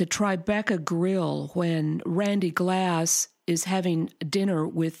dinner at the Tribeca Grill, when Randy Glass is having dinner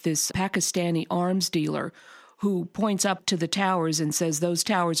with this Pakistani arms dealer who points up to the towers and says those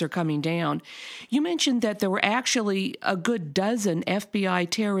towers are coming down, you mentioned that there were actually a good dozen FBI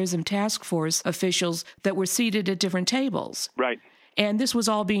terrorism task force officials that were seated at different tables. Right. And this was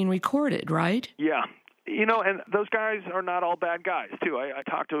all being recorded, right? Yeah. And those guys are not all bad guys, too. I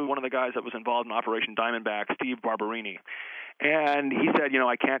talked to one of the guys that was involved in Operation Diamondback, Steve Barberini, And he said,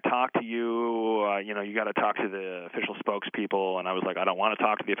 I can't talk to you. You got to talk to the official spokespeople. And I was like, I don't want to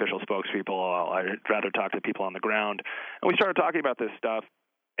talk to the official spokespeople. I'd rather talk to people on the ground. And we started talking about this stuff.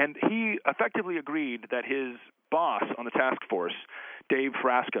 And he effectively agreed that his boss on the task force, Dave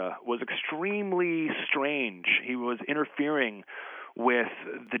Frasca, was extremely strange. He was interfering with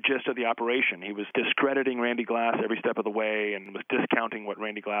the gist of the operation. He was discrediting Randy Glass every step of the way and was discounting what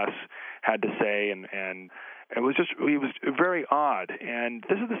Randy Glass had to say, and it was very odd. And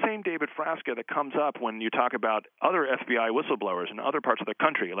this is the same David Frasca that comes up when you talk about other FBI whistleblowers in other parts of the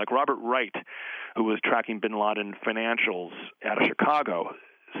country, like Robert Wright, who was tracking bin Laden financials out of Chicago,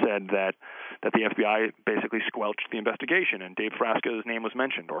 said that the FBI basically squelched the investigation, and Dave Frasca's name was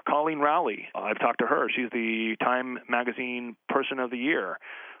mentioned. Or Colleen Rowley, I've talked to her. She's the Time Magazine Person of the Year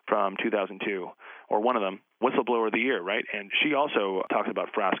from 2002, or one of them, Whistleblower of the Year, right? And she also talks about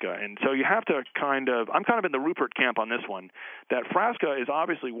Frasca. And so you have to I'm kind of in the Rupert camp on this one, that Frasca is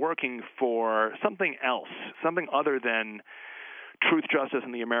obviously working for something else, something other than truth, justice,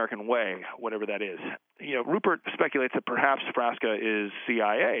 and the American way, whatever that is. Rupert speculates that perhaps Frasca is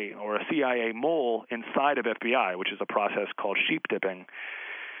CIA or a CIA mole inside of FBI, which is a process called sheep dipping.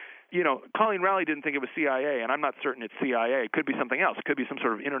 Colleen Rowley didn't think it was CIA, and I'm not certain it's CIA. It could be something else. It could be some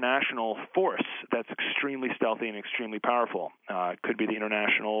sort of international force that's extremely stealthy and extremely powerful. It could be the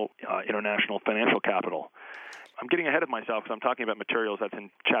international financial capital. I'm getting ahead of myself because I'm talking about materials that's in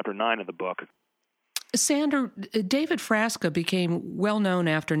Chapter 9 of the book. Sander, David Frasca became well known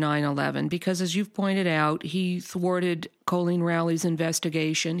after 9/11 because, as you've pointed out, he thwarted Colleen Rowley's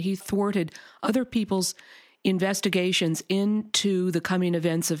investigation. He thwarted other people's investigations into the coming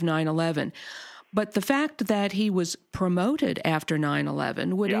events of 9/11. But the fact that he was promoted after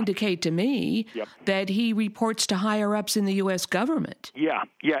 9/11 would indicate to me that he reports to higher-ups in the U.S. government. Yeah.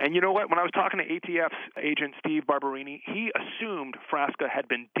 And you know what? When I was talking to ATF's agent Steve Barberini, he assumed Frasca had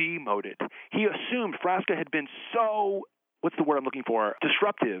been demoted. He assumed Frasca had been so, what's the word I'm looking for,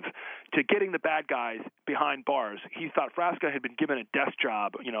 disruptive to getting the bad guys behind bars. He thought Frasca had been given a desk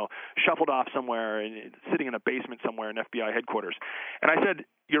job, shuffled off somewhere and sitting in a basement somewhere in FBI headquarters. And I said,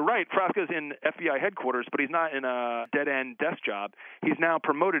 you're right, Frasca's in FBI headquarters, but he's not in a dead-end desk job. He's now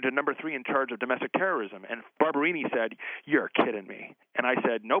promoted to number 3 in charge of domestic terrorism. And Barberini said, you're kidding me. And I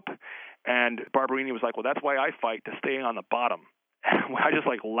said, nope. And Barberini was like, well, that's why I fight, to stay on the bottom. I just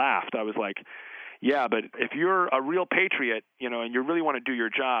laughed. I was like, yeah, but if you're a real patriot, and you really want to do your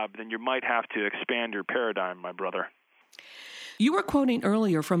job, then you might have to expand your paradigm, my brother. You were quoting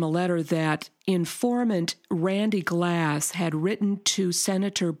earlier from a letter that informant Randy Glass had written to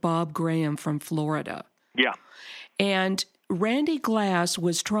Senator Bob Graham from Florida. Yeah. And Randy Glass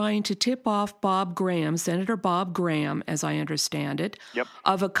was trying to tip off Bob Graham, Senator Bob Graham, as I understand it,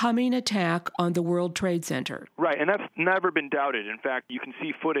 of a coming attack on the World Trade Center. Right, and that's never been doubted. In fact, you can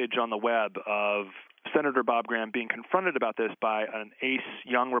see footage on the web of Senator Bob Graham being confronted about this by an ace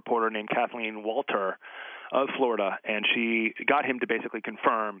young reporter named Kathleen Walter of Florida, and she got him to basically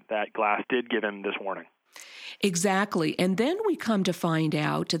confirm that Glass did give him this warning. Exactly. And then we come to find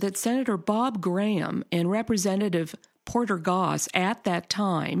out that Senator Bob Graham and Representative Porter Goss at that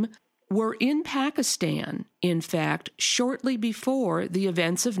time were in Pakistan, in fact, shortly before the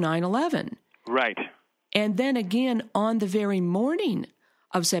events of 9/11. Right. And then again on the very morning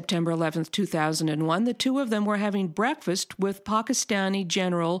of September 11th, 2001, the two of them were having breakfast with Pakistani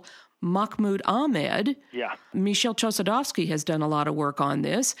General Mahmoud Ahmed. Yeah. Michel Chossudovsky has done a lot of work on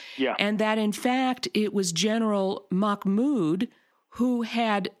this. Yeah. And that, in fact, it was General Mahmoud who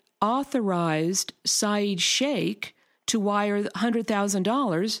had authorized Saeed Sheikh to wire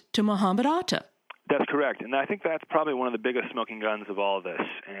 $100,000 to Mohammed Atta. That's correct. And I think that's probably one of the biggest smoking guns of all of this.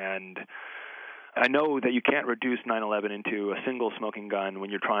 And I know that you can't reduce 9/11 into a single smoking gun when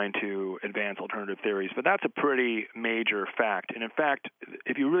you're trying to advance alternative theories, but that's a pretty major fact. And in fact,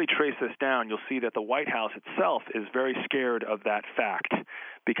 if you really trace this down, you'll see that the White House itself is very scared of that fact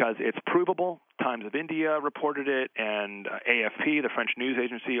because it's provable. Times of India reported it, and AFP, the French news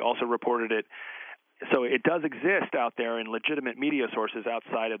agency, also reported it. So it does exist out there in legitimate media sources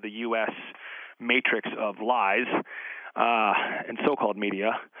outside of the U.S. matrix of lies and so-called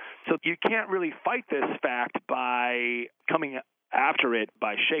media. So you can't really fight this fact by coming after it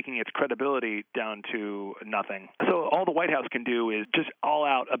by shaking its credibility down to nothing. So all the White House can do is just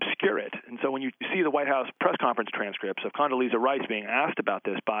all-out obscure it. And so when you see the White House press conference transcripts of Condoleezza Rice being asked about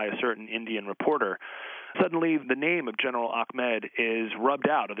this by a certain Indian reporter, suddenly the name of General Ahmed is rubbed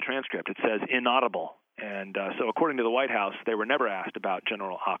out of the transcript. It says inaudible. And so according to the White House, they were never asked about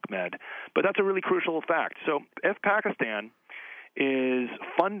General Ahmed. But that's a really crucial fact. So if Pakistan is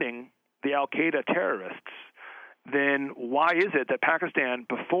funding the al-Qaeda terrorists, then why is it that Pakistan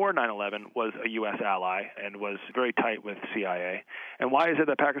before 9/11 was a U.S. ally and was very tight with CIA? And why is it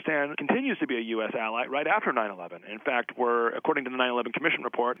that Pakistan continues to be a U.S. ally right after 9/11? In fact, according to the 9/11 Commission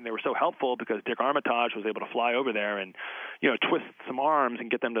report, and they were so helpful because Dick Armitage was able to fly over there and, twist some arms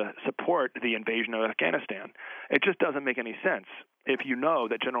and get them to support the invasion of Afghanistan. It just doesn't make any sense if you know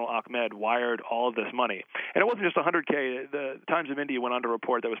that General Ahmed wired all of this money. And it wasn't just $100K. The Times of India went on to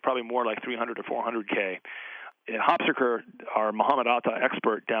report that it was probably more like $300 to $400K. Hopsiker, our Muhammad Atta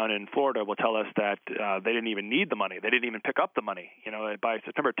expert down in Florida, will tell us that they didn't even need the money. They didn't even pick up the money. By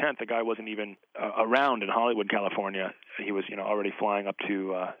September 10th, the guy wasn't even around in Hollywood, California. He was, already flying up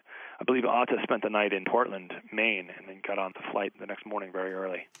to, I believe Atta spent the night in Portland, Maine, and then got on the flight the next morning very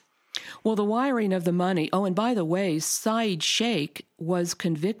early. Well, the wiring of the money. Oh, and by the way, Saeed Sheikh was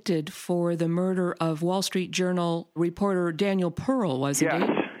convicted for the murder of Wall Street Journal reporter Daniel Pearl, wasn't he? Yes.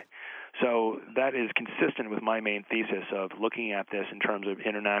 So that is consistent with my main thesis of looking at this in terms of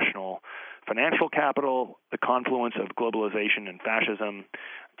international financial capital, the confluence of globalization and fascism,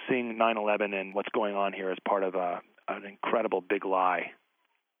 seeing 9/11 and what's going on here as part of an incredible big lie.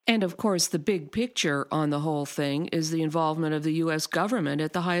 And, of course, the big picture on the whole thing is the involvement of the U.S. government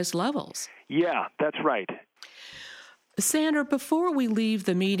at the highest levels. Yeah, that's right. Sander, before we leave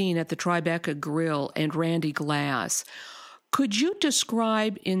the meeting at the Tribeca Grill and Randy Glass, could you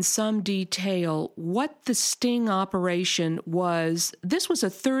describe in some detail what the sting operation was? This was a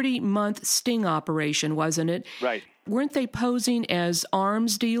 30-month sting operation, wasn't it? Right. Weren't they posing as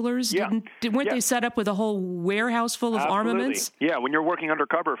arms dealers? Yeah. Weren't they set up with a whole warehouse full of armaments? Yeah, when you're working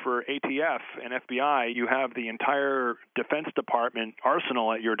undercover for ATF and FBI, you have the entire Defense Department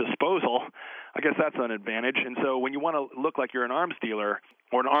arsenal at your disposal. I guess that's an advantage. And so when you want to look like you're an arms dealer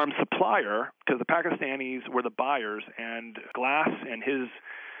or an arms supplier, because the Pakistanis were the buyers, and Glass and his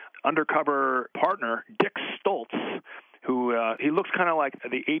undercover partner, Dick Stoltz, who he looks kind of like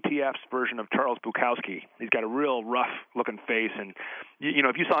the ATF's version of Charles Bukowski. He's got a real rough-looking face, and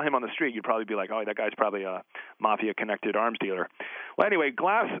if you saw him on the street, you'd probably be like, oh, that guy's probably a mafia-connected arms dealer. Well, anyway,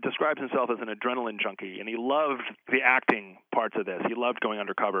 Glass describes himself as an adrenaline junkie, and he loved the acting parts of this. He loved going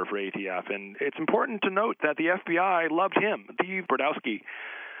undercover for ATF, and it's important to note that the FBI loved him. Steve Brodowski,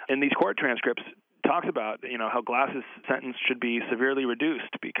 in these court transcripts, talks about how Glass's sentence should be severely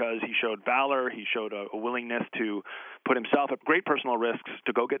reduced because he showed valor, he showed a willingness to put himself at great personal risks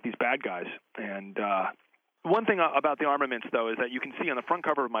to go get these bad guys. And one thing about the armaments, though, is that you can see on the front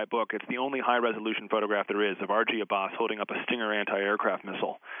cover of my book, it's the only high-resolution photograph there is of R.G. Abbas holding up a Stinger anti-aircraft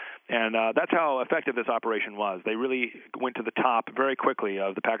missile. And that's how effective this operation was. They really went to the top very quickly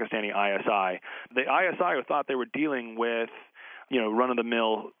of the Pakistani ISI. The ISI thought they were dealing with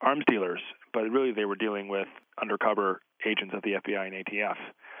run-of-the-mill arms dealers, but really they were dealing with undercover agents of the FBI and ATF.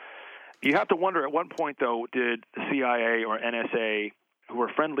 You have to wonder at what point, though, did the CIA or NSA, who were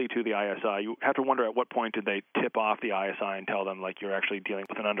friendly to the ISI, you have to wonder at what point did they tip off the ISI and tell them, you're actually dealing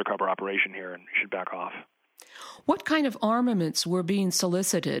with an undercover operation here and you should back off. What kind of armaments were being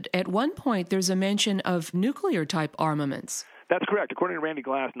solicited? At one point, there's a mention of nuclear-type armaments. That's correct. According to Randy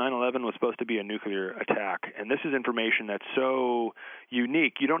Glass, 9/11 was supposed to be a nuclear attack. And this is information that's so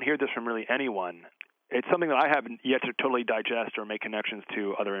unique. You don't hear this from really anyone. It's something that I haven't yet to totally digest or make connections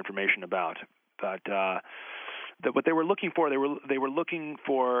to other information about. But what they were looking for, they were looking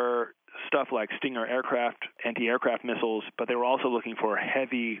for stuff like Stinger aircraft, anti-aircraft missiles, but they were also looking for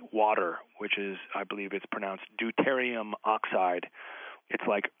heavy water, which is, I believe it's pronounced deuterium oxide.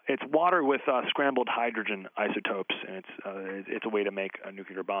 It's water with scrambled hydrogen isotopes, and it's a way to make a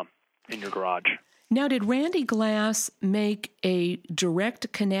nuclear bomb in your garage. Now, did Randy Glass make a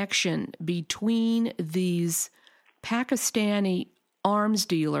direct connection between these Pakistani arms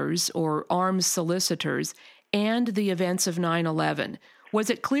dealers or arms solicitors and the events of 9/11? Was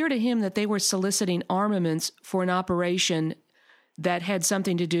it clear to him that they were soliciting armaments for an operation that had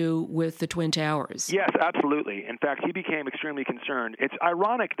something to do with the Twin Towers? Yes, absolutely. In fact, he became extremely concerned. It's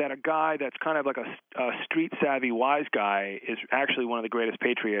ironic that a guy that's kind of like a street-savvy wise guy is actually one of the greatest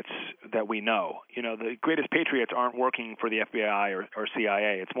patriots that we know. The greatest patriots aren't working for the FBI or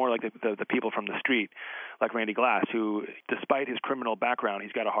CIA. It's more like the people from the street, like Randy Glass, who, despite his criminal background,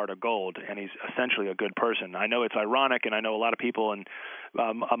 he's got a heart of gold, and he's essentially a good person. I know it's ironic, and I know a lot of people in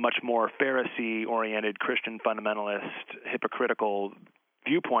a much more Pharisee-oriented Christian fundamentalist, hypocritical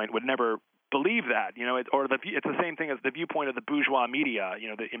viewpoint would never believe that. It's the same thing as the viewpoint of the bourgeois media.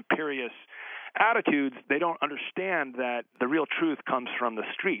 The imperious attitudes. They don't understand that the real truth comes from the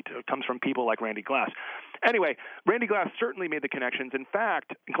street. It comes from people like Randy Glass. Anyway, Randy Glass certainly made the connections. In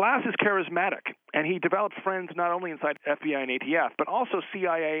fact, Glass is charismatic, and he developed friends not only inside FBI and ATF, but also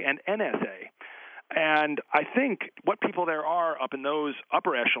CIA and NSA. And I think what people there are up in those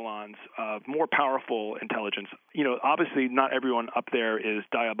upper echelons of more powerful intelligence, obviously not everyone up there is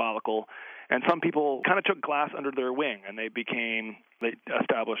diabolical, and some people kind of took Glass under their wing, and they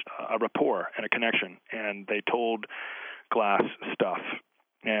established a rapport and a connection, and they told Glass stuff.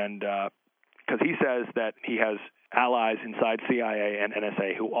 And because he says that he has allies inside CIA and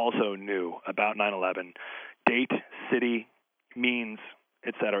NSA who also knew about 9/11, date, city, means,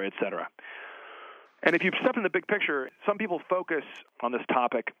 et cetera, et cetera. And if you step in the big picture, some people focus on this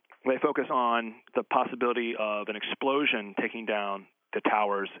topic. They focus on the possibility of an explosion taking down the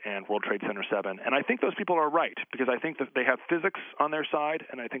towers and World Trade Center 7. And I think those people are right, because I think that they have physics on their side,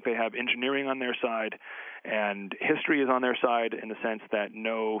 and I think they have engineering on their side, and history is on their side in the sense that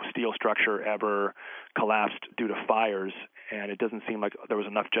no steel structure ever collapsed due to fires, and it doesn't seem like there was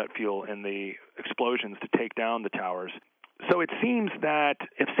enough jet fuel in the explosions to take down the towers. So it seems that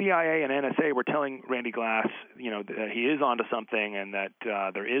if CIA and NSA were telling Randy Glass, that he is onto something and that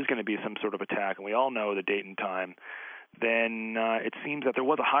there is going to be some sort of attack, and we all know the date and time, then it seems that there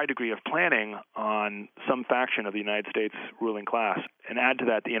was a high degree of planning on some faction of the United States ruling class, and add to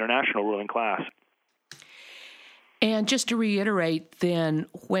that the international ruling class. And just to reiterate, then,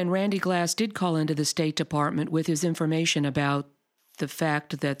 when Randy Glass did call into the State Department with his information about the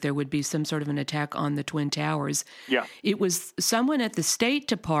fact that there would be some sort of an attack on the Twin Towers. Yeah. It was someone at the State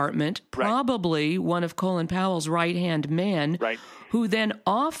Department, probably one of Colin Powell's right-hand men, who then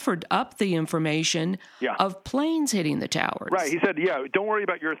offered up the information of planes hitting the towers. Right. He said, don't worry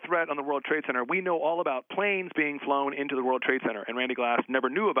about your threat on the World Trade Center. We know all about planes being flown into the World Trade Center. And Randy Glass never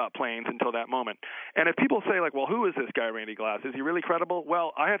knew about planes until that moment. And if people say, well, who is this guy, Randy Glass? Is he really credible?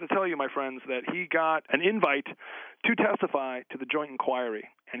 Well, I have to tell you, my friends, that he got an invite to testify to the joint inquiry.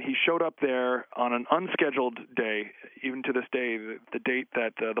 And he showed up there on an unscheduled day. Even to this day, the date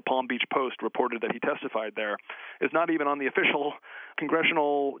that the Palm Beach Post reported that he testified there is not even on the official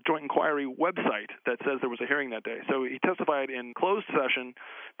Congressional Joint Inquiry website that says there was a hearing that day. So he testified in closed session.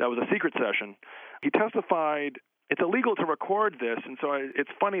 That was a secret session. He testified. It's illegal to record this, and so it's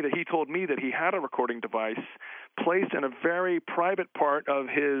funny that he told me that he had a recording device placed in a very private part of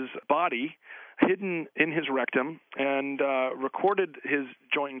his body, hidden in his rectum, and recorded his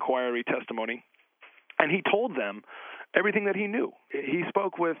joint inquiry testimony. And he told them everything that he knew. He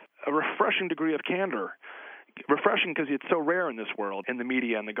spoke with a refreshing degree of candor. Refreshing because it's so rare in this world, in the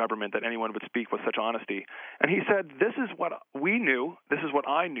media and the government, that anyone would speak with such honesty. And he said, this is what we knew, this is what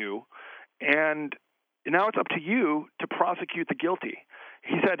I knew, and now it's up to you to prosecute the guilty.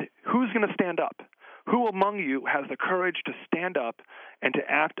 He said, who's going to stand up? Who among you has the courage to stand up and to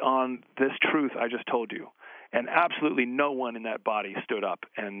act on this truth I just told you? And absolutely no one in that body stood up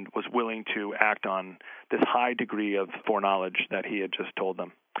and was willing to act on this high degree of foreknowledge that he had just told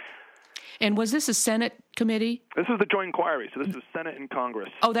them. And was this a Senate committee? This is the joint inquiry, so this is Senate and Congress.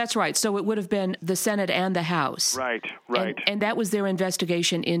 Oh, that's right. So it would have been the Senate and the House. Right. And that was their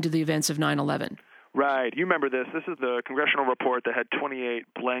investigation into the events of 9/11. Right. You remember this. This is the congressional report that had 28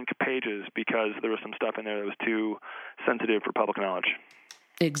 blank pages because there was some stuff in there that was too sensitive for public knowledge.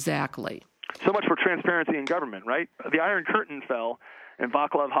 Exactly. So much for transparency in government, right? The Iron Curtain fell, and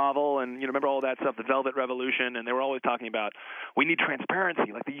Václav Havel, and remember all that stuff, the Velvet Revolution, and they were always talking about, we need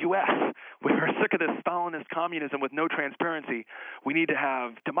transparency, like the U.S. We're sick of this Stalinist communism with no transparency. We need to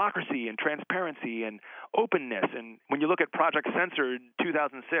have democracy and transparency and openness. And when you look at Project Censored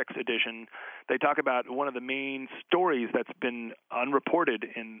 2006 edition, they talk about one of the main stories that's been unreported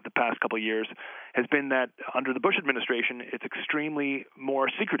in the past couple of years has been that under the Bush administration, it's extremely more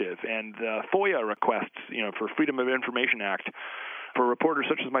secretive. And the FOIA requests, for Freedom of Information Act, for reporters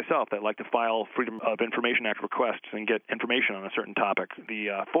such as myself that like to file Freedom of Information Act requests and get information on a certain topic, the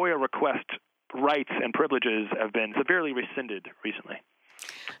FOIA request rights and privileges have been severely rescinded recently.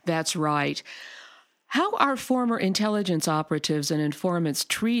 That's right. How are former intelligence operatives and informants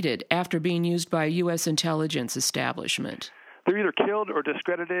treated after being used by a U.S. intelligence establishment? They're either killed or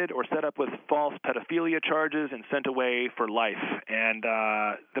discredited or set up with false pedophilia charges and sent away for life. And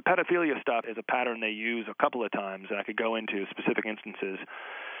the pedophilia stuff is a pattern they use a couple of times, and I could go into specific instances.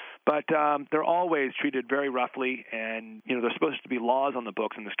 But they're always treated very roughly, and there's supposed to be laws on the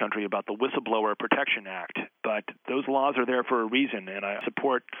books in this country about the Whistleblower Protection Act. But those laws are there for a reason, and I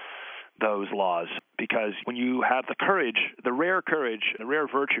support those laws, because when you have the courage, the rare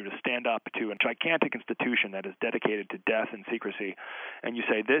virtue to stand up to a gigantic institution that is dedicated to death and secrecy, and you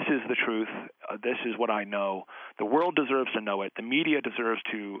say, this is the truth, this is what I know, the world deserves to know it, the media deserves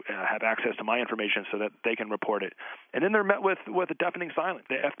to have access to my information so that they can report it. And then they're met with a deafening silence.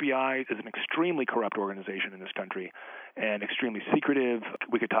 The FBI is an extremely corrupt organization in this country, and extremely secretive.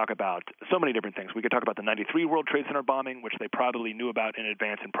 We could talk about so many different things. We could talk about the 93 World Trade Center bombing, which they probably knew about in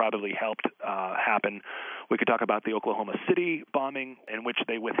advance and probably helped happen. We could talk about the Oklahoma City bombing, in which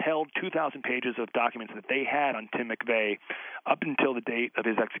they withheld 2,000 pages of documents that they had on Tim McVeigh up until the date of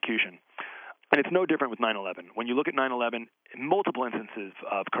his execution. And it's no different with 9/11. When you look at 9/11, multiple instances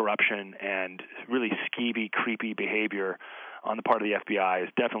of corruption and really skeevy, creepy behavior on the part of the FBI is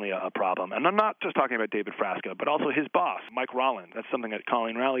definitely a problem. And I'm not just talking about David Frasca, but also his boss, Mike Rollins. That's something that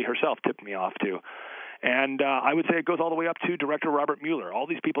Colleen Rowley herself tipped me off to. And I would say it goes all the way up to Director Robert Mueller. All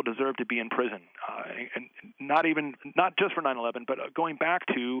these people deserve to be in prison, and not just for 9/11, but going back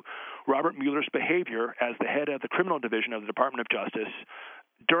to Robert Mueller's behavior as the head of the criminal division of the Department of Justice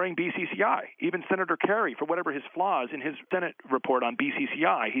during BCCI. Even Senator Kerry, for whatever his flaws, in his Senate report on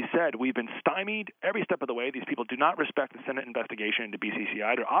BCCI, he said, we've been stymied every step of the way. These people do not respect the Senate investigation into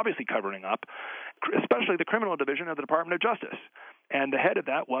BCCI. They're obviously covering up, especially the criminal division of the Department of Justice. And the head of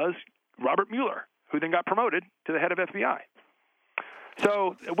that was Robert Mueller, who then got promoted to the head of FBI.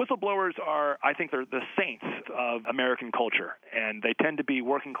 So whistleblowers are, I think, they're the saints of American culture, and they tend to be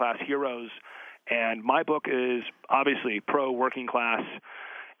working-class heroes. And my book is obviously pro-working class,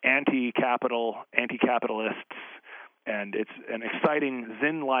 anti-capitalists, and it's an exciting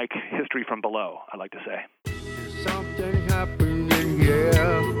Zen-like history from below, I like to say. There's something happening here.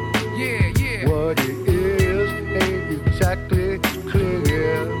 Yeah. What it is ain't exactly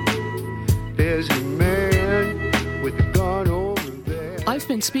clear. There's a man with a gun over there. I've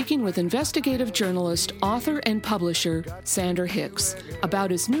been speaking with investigative journalist, author, and publisher Sander Hicks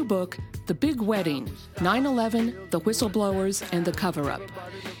about his new book, The Big Wedding, 9/11, The Whistleblowers, and the Cover-Up.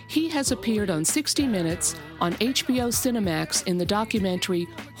 He has appeared on 60 Minutes, on HBO Cinemax in the documentary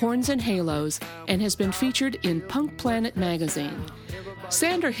Horns and Halos, and has been featured in Punk Planet magazine.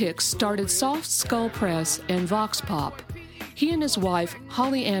 Sander Hicks started Soft Skull Press and Vox Pop. He and his wife,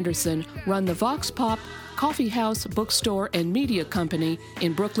 Holly Anderson, run the Vox Pop coffee house, bookstore, and media company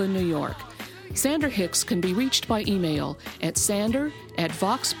in Brooklyn, New York. Sander Hicks can be reached by email at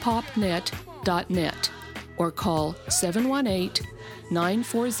sander@voxpopnet.net or call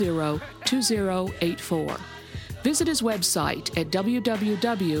 718-940-2084. Visit his website at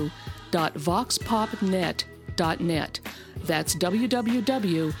www.voxpopnet.net. That's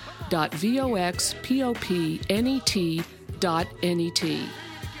www.voxpopnet.net.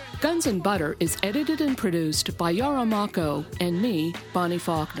 Guns and Butter is edited and produced by Yara Mako and me, Bonnie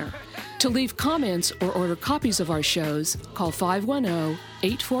Faulkner. To leave comments or order copies of our shows, call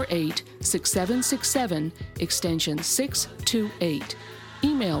 510-848-6767, extension 628.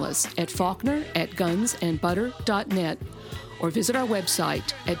 Email us at faulkner@gunsandbutter.net or visit our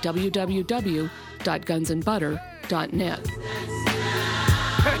website at www.gunsandbutter.net.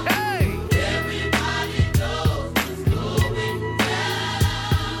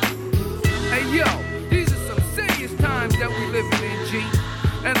 Hey, yo, these are some serious times that we living in, G.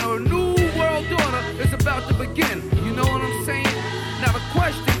 And a new world order is about to begin. You know what I'm saying? Now the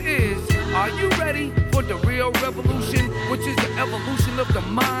question is, are you ready for the real revolution, which is the evolution of the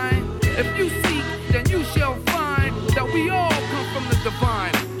mind? If you seek, then you shall find that we all come from the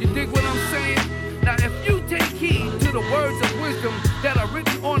divine. You dig what I'm saying? Now if you take heed to the words of wisdom that are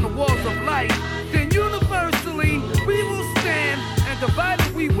written on the walls of life, then universally we will stand, and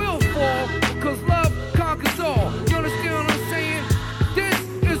divided we will fall, because love conquers all. You understand what I'm saying? This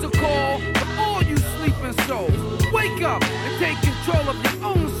is a call for all you sleeping souls. Wake up and take control of your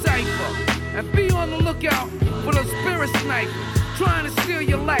own cipher, and be on the lookout for the spirit snipers trying to steal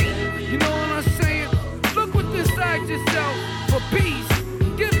your light. You know what I'm saying? Look what's inside yourself for peace.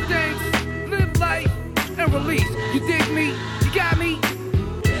 Give thanks, live life, and release. You dig me?